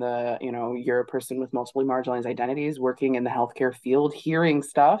or on the, you're a person with multiply marginalized identities working in the healthcare field, hearing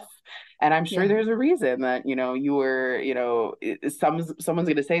stuff. And I'm sure there's a reason that, you were, someone's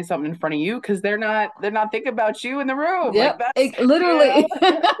going to say something in front of you because they're not thinking about you in the room. Yep. Like literally.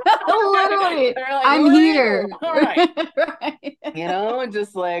 Literally. Like, I'm here. All right. Right. And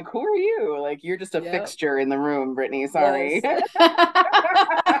just like, who are you? Like, you're just a fixture in the room, Brittany. Sorry. Yes.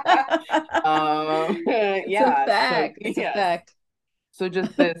 It's a fact. It's a fact. So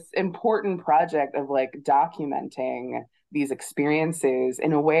just this important project of like documenting these experiences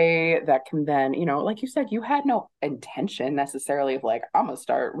in a way that can then, like you said, you had no intention necessarily of like, I'm gonna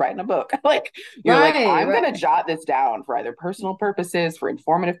start writing a book. Like you're like, I'm gonna jot this down for either personal purposes, for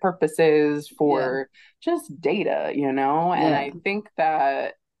informative purposes, for just data, and I think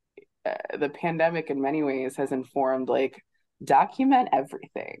that the pandemic in many ways has informed like, document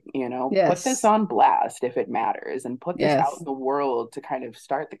everything, put this on blast if it matters and put this out in the world to kind of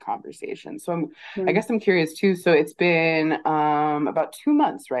start the conversation. So I guess I'm curious too. So it's been about 2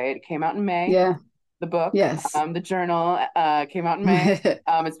 months, right? It came out in May. The book, the journal came out in May.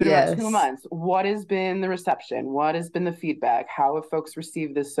 It's been about 2 months. What has been the reception? What has been the feedback? How have folks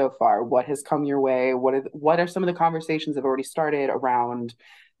received this so far? What has come your way? What are some of the conversations that have already started around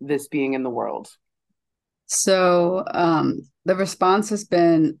this being in the world? So the response has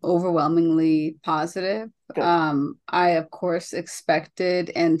been overwhelmingly positive. I, of course,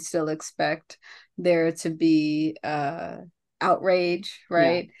 expected and still expect there to be outrage,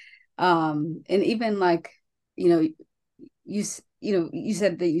 right? And even like, you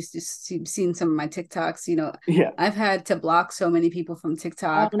said that you've seen some of my TikToks, I've had to block so many people from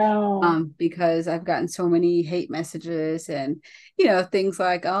TikTok because I've gotten so many hate messages and, things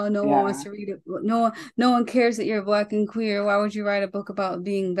like, oh, no one wants to read it. No one cares that you're Black and queer. Why would you write a book about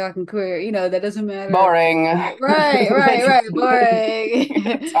being Black and queer? That doesn't matter. Boring. Right.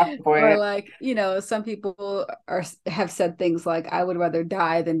 Boring. Or like, some people have said things like, I would rather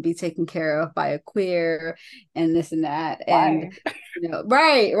die than be taken care of by a queer and this and that. Why? And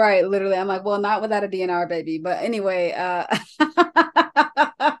right. Literally, I'm like, well, not without a DNR, baby. But anyway, not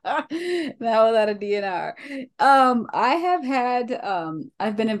without a DNR. I have had,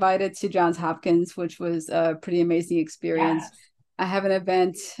 I've been invited to Johns Hopkins, which was a pretty amazing experience. I have an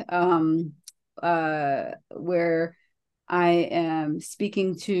event where I am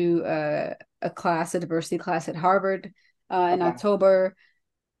speaking to a class, a diversity class at Harvard in October.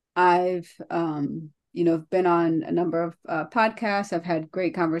 I've been on a number of podcasts. I've had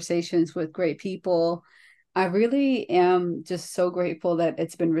great conversations with great people. I really am just so grateful that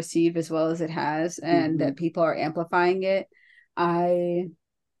it's been received as well as it has and that people are amplifying it. I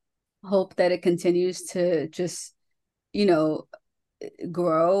hope that it continues to just,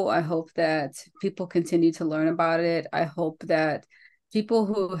 grow. I hope that people continue to learn about it. I hope that people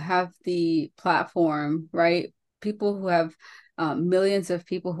who have the platform, right? People who have millions of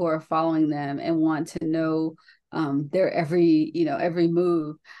people who are following them and want to know their every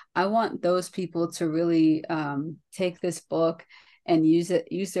move. I want those people to really take this book and use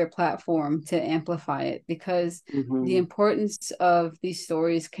their platform to amplify it, because the importance of these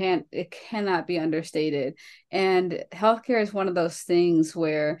stories cannot be understated. And healthcare is one of those things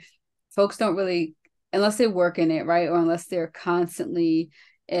where folks don't really, unless they work in it, right, or unless they're constantly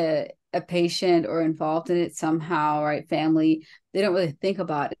a patient or involved in it somehow, right, family, they don't really think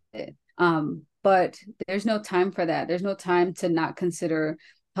about it. But there's no time for that. There's no time to not consider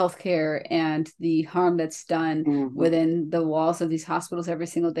healthcare and the harm that's done within the walls of these hospitals every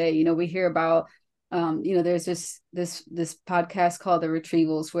single day. We hear about, there's this podcast called The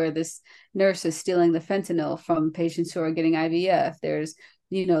Retrievals, where this nurse is stealing the fentanyl from patients who are getting IVF. There's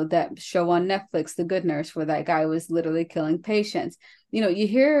that show on Netflix, The Good Nurse, where that guy was literally killing patients. You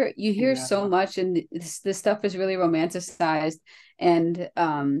hear so much, and this stuff is really romanticized and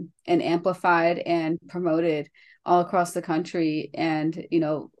amplified and promoted all across the country. And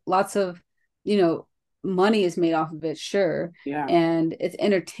lots of money is made off of it, sure. Yeah. And it's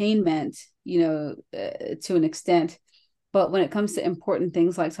entertainment, to an extent. But when it comes to important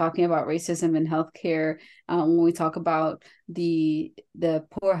things like talking about racism in healthcare, when we talk about the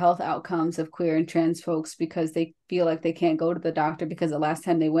poor health outcomes of queer and trans folks because they feel like they can't go to the doctor because the last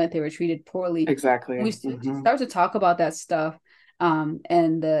time they went, they were treated poorly. Exactly. We start to talk about that stuff,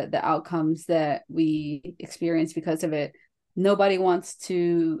 and the outcomes that we experience because of it. Nobody wants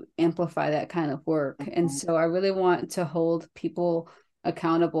to amplify that kind of work. And so I really want to hold people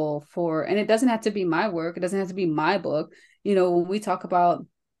accountable for, and it doesn't have to be my work, it doesn't have to be my book. When we talk about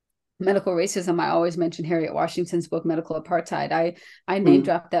medical racism, I always mention Harriet Washington's book Medical Apartheid. I name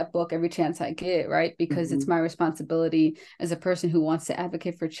drop that book every chance I get, right? Because it's my responsibility as a person who wants to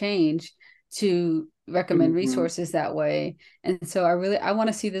advocate for change to recommend resources that way. And so I want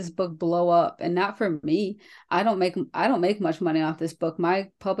to see this book blow up, and not for me. I don't make much money off this book. My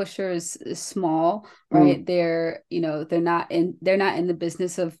publisher is small, right? They're not in the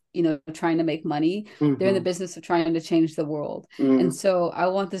business of trying to make money. They're in the business of trying to change the world. And so I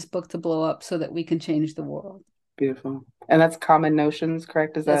want this book to blow up so that we can change the world. Beautiful. And that's Common Notions,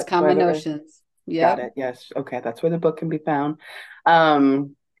 correct? That's Common Notions. Yeah. Got it. Yes. Okay, that's where the book can be found.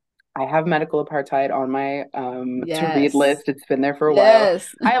 I have Medical Apartheid on my to read list. It's been there for a while.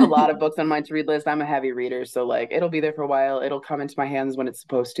 I have a lot of books on my to read list. I'm a heavy reader, so it'll be there for a while. It'll come into my hands when it's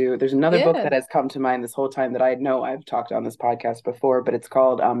supposed to. There's another book that has come to mind this whole time that I know I've talked on this podcast before, but it's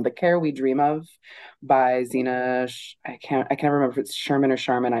called The Care We Dream of by Zena. I can't remember if it's Sherman or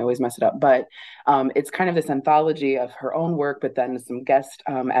Sharman. I always mess it up, but it's kind of this anthology of her own work, but then some guest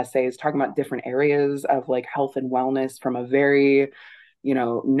essays talking about different areas of health and wellness from a very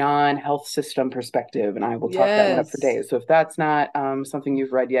non-health system perspective. And I will talk that one up for days. So if that's not something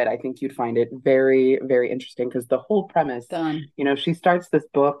you've read yet, I think you'd find it very, very interesting, because the whole premise, she starts this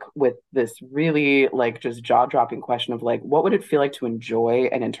book with this really just jaw-dropping question of what would it feel like to enjoy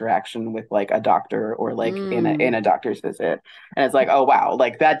an interaction with a doctor or in a doctor's visit. And it's oh wow,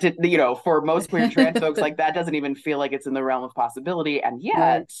 that did, for most queer and trans folks, that doesn't even feel like it's in the realm of possibility. And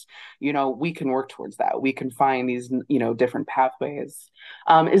yet, we can work towards that. We can find these, different pathways.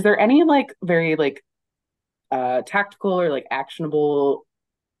 Is there any very tactical or actionable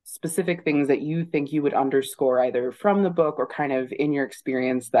specific things that you think you would underscore either from the book or kind of in your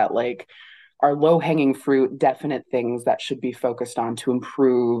experience that are low-hanging fruit, definite things that should be focused on to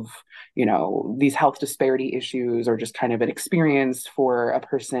improve, these health disparity issues, or just kind of an experience for a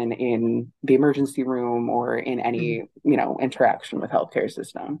person in the emergency room or in any, interaction with healthcare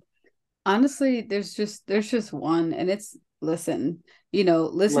system? Honestly, there's just one, and it's listen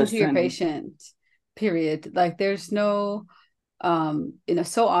to your patient, period. There's no,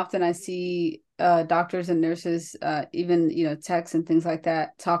 so often I see doctors and nurses, even, techs and things like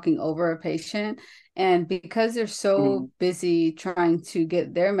that, talking over a patient. And because they're so busy trying to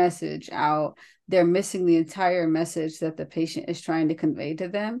get their message out, they're missing the entire message that the patient is trying to convey to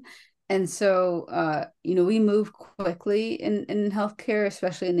them. And so, we move quickly in healthcare,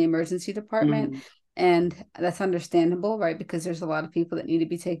 especially in the emergency department. And that's understandable, right? Because there's a lot of people that need to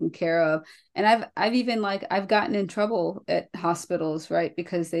be taken care of. And I've even I've gotten in trouble at hospitals, right?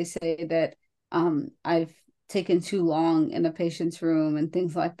 Because they say that I've taken too long in a patient's room and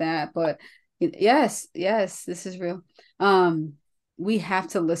things like that. But yes, this is real. We have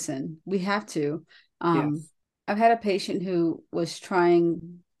to listen. We have to. I've had a patient who was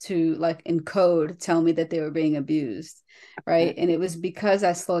trying to in code tell me that they were being abused, right? And it was because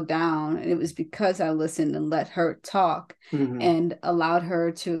I slowed down, and it was because I listened and let her talk and allowed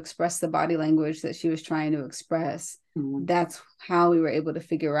her to express the body language that she was trying to express. That's how we were able to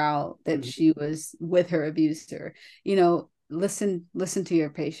figure out that she was with her abuser. Listen to your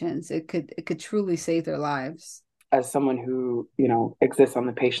patients. It could truly save their lives. As someone who, exists on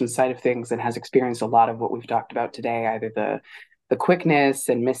the patient side of things and has experienced a lot of what we've talked about today, either the quickness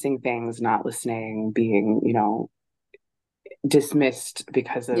and missing things, not listening, being, dismissed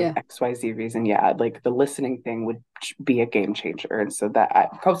because of XYZ reason. The listening thing would be a game changer. And so that I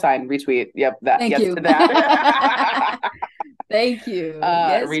co-sign, retweet. Yep. That. Thank yes you. To that. Thank you.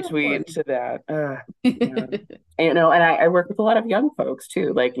 Retweet to that. And I work with a lot of young folks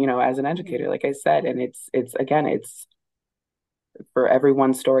too, as an educator, like I said, and it's for every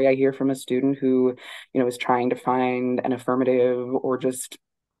one story I hear from a student who, is trying to find an affirmative or just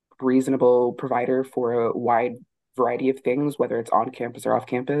reasonable provider for a wide variety of things, whether it's on campus or off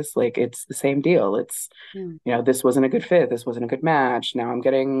campus. Like it's the same deal. It's, this wasn't a good fit. This wasn't a good match. Now I'm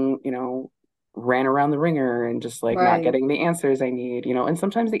getting, ran around the ringer and just like not getting the answers I need, and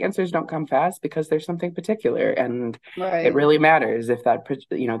sometimes the answers don't come fast because there's something particular. And it really matters if that,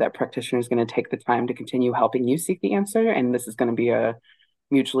 that practitioner is going to take the time to continue helping you seek the answer. And this is going to be a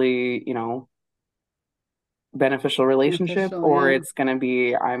mutually, beneficial relationship, or it's going to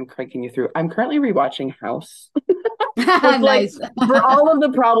be, I'm cranking you through. I'm currently rewatching House. Nice. For all of the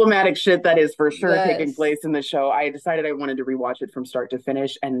problematic shit that is for sure taking place in the show, I decided I wanted to rewatch it from start to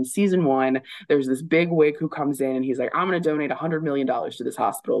finish. And in season 1, there's this big wig who comes in and he's like, I'm going to donate $100 million to this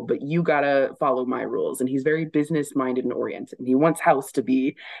hospital, but you got to follow my rules. And he's very business minded and oriented. And he wants House to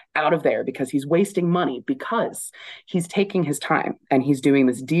be out of there because he's wasting money, because he's taking his time and he's doing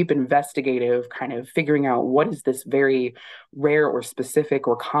this deep investigative kind of figuring out what is this very rare or specific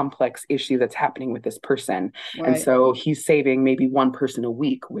or complex issue that's happening with this person. And so he's saving maybe one person a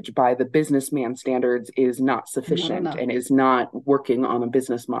week, which by the businessman standards is not sufficient and is not working on a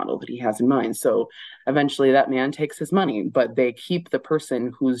business model that he has in mind. So eventually that man takes his money, but they keep the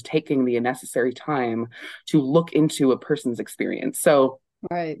person who's taking the necessary time to look into a person's experience. So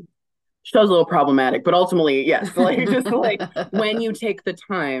show's a little problematic, but ultimately, yes, like just like when you take the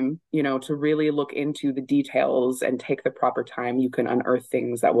time, to really look into the details and take the proper time, you can unearth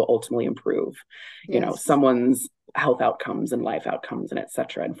things that will ultimately improve, someone's health outcomes and life outcomes and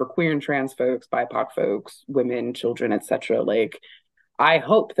etc. And for queer and trans folks, BIPOC folks, women, children, etc., like I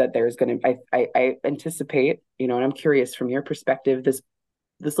hope that there's going to, I anticipate, and I'm curious from your perspective, this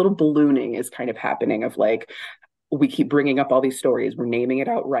little ballooning is kind of happening of like, we keep bringing up all these stories. We're naming it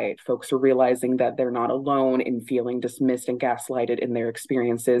outright. Folks are realizing that they're not alone in feeling dismissed and gaslighted in their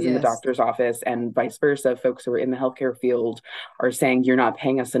experiences in the doctor's office, and vice versa. Folks who are in the healthcare field are saying, you're not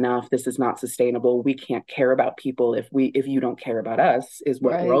paying us enough. This is not sustainable. We can't care about people if you don't care about us, is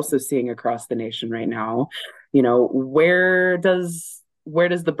what we're also seeing across the nation right now. Where does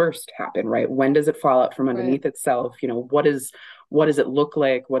the burst happen, right? When does it fall out from underneath itself? What does it look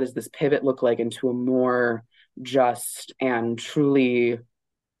like? What does this pivot look like into a more just and truly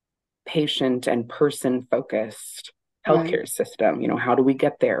patient and person focused healthcare system? How do we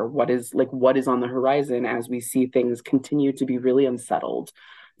get there? What is on the horizon as we see things continue to be really unsettled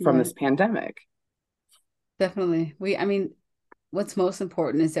from this pandemic? Definitely. What's most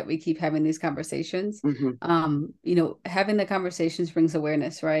important is that we keep having these conversations. Having the conversations brings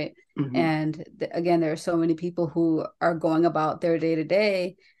awareness, right? And again, there are so many people who are going about their day to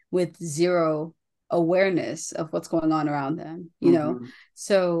day with zero awareness of what's going on around them,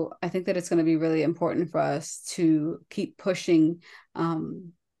 so I think that it's going to be really important for us to keep pushing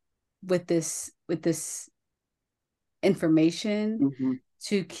with this information,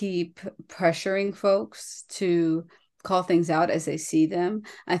 to keep pressuring folks to call things out as they see them.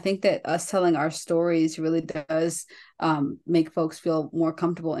 I think that us telling our stories really does make folks feel more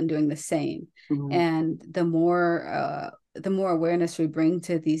comfortable in doing the same. And the more awareness we bring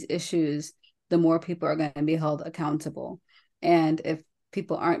to these issues, the more people are going to be held accountable. And if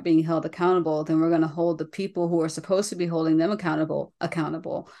people aren't being held accountable, then we're going to hold the people who are supposed to be holding them accountable,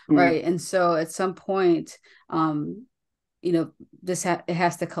 right? And so at some point, it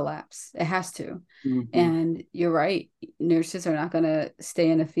has to collapse. It has to. And you're right. Nurses are not going to stay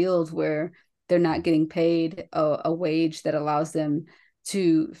in a field where they're not getting paid a wage that allows them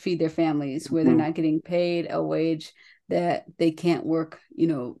to feed their families, where they're not getting paid a wage that they can't work,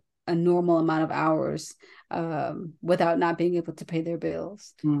 a normal amount of hours without not being able to pay their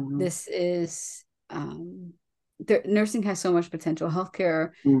bills. This is nursing has so much potential.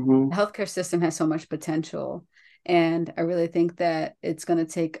 Healthcare system has so much potential, and I really think that it's going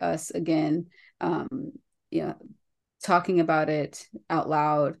to take us again, talking about it out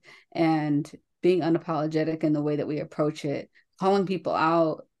loud and being unapologetic in the way that we approach it, calling people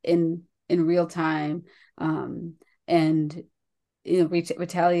out in real time, and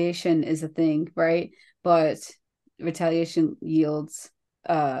retaliation is a thing, right? But retaliation yields,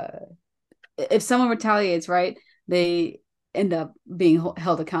 if someone retaliates, right, they end up being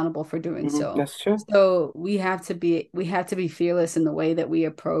held accountable for doing so. That's true. So we have to be fearless in the way that we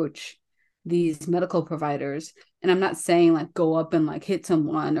approach these medical providers. And I'm not saying like go up and like hit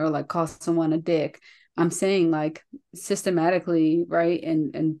someone or like call someone a dick. I'm saying like systematically, right,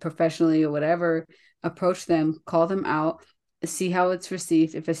 and professionally or whatever, approach them, call them out, see how it's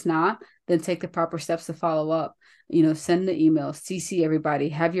received. If it's not, then take the proper steps to follow up. Send the email, CC everybody,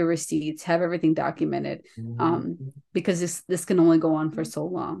 have your receipts, have everything documented, because this can only go on for so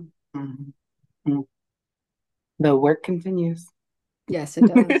long. The work continues. Yes,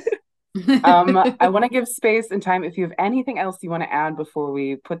 it does. I want to give space and time. If you have anything else you want to add before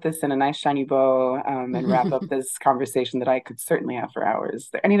we put this in a nice shiny bow, and wrap up this conversation that I could certainly have for hours. Is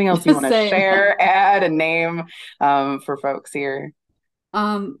there anything else you want to share, add, and name for folks here?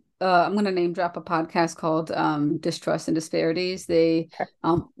 I'm going to name drop a podcast called Distrust and Disparities. They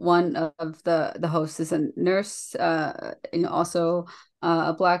one of the hosts is a nurse, and also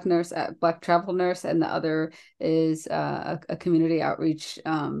a Black nurse, a Black travel nurse, and the other is a community outreach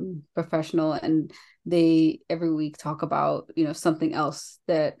professional. And they every week talk about something else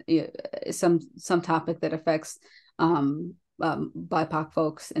that some topic that affects BIPOC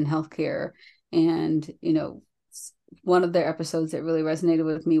folks in healthcare. And one of their episodes that really resonated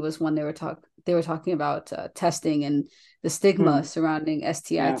with me was when they were talking about testing and the stigma surrounding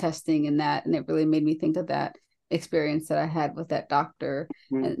STI testing and it really made me think of that experience that I had with that doctor.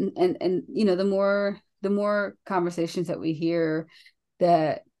 And the more conversations that we hear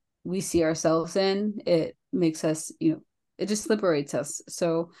that we see ourselves in, it makes us, it just liberates us.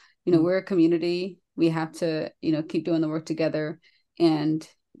 So, we're a community. We have to, keep doing the work together and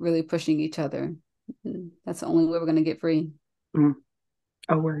really pushing each other. That's the only way we're going to get free.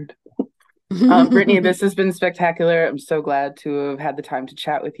 A word. Brittany, this has been spectacular. I'm so glad to have had the time to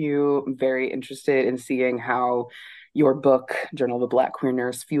chat with you. I'm very interested in seeing how your book, Journal of a Black Queer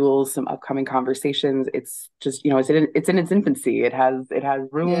Nurse, fuels some upcoming conversations. It's just, it's in its infancy. It has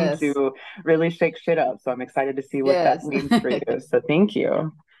room to really shake shit up. So I'm excited to see what that means for you. So thank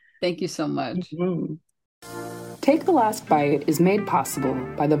you. Thank you so much. Take the Last Bite is made possible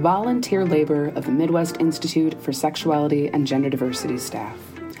by the volunteer labor of the Midwest Institute for Sexuality and Gender Diversity staff.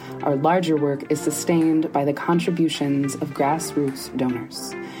 Our larger work is sustained by the contributions of grassroots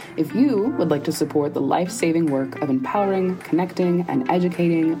donors. If you would like to support the life-saving work of empowering, connecting, and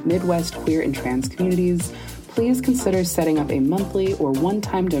educating Midwest queer and trans communities, please consider setting up a monthly or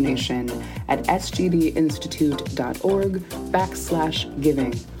one-time donation at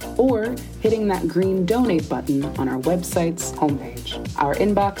sgdinstitute.org/giving or hitting that green donate button on our website's homepage. Our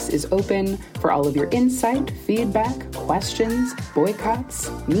inbox is open for all of your insight, feedback, questions,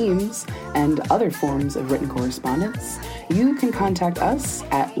 boycotts, memes, and other forms of written correspondence. You can contact us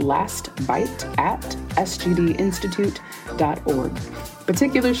at lastbite@sgdinstitute.org.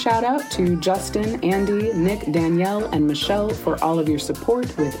 Particular shout out to Justin, Andy, Nick, Danielle, and Michelle for all of your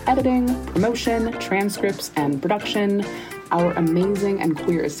support with editing, promotion, transcripts, and production. Our amazing and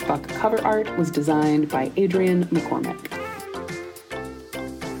queer as fuck cover art was designed by Adrian McCormick.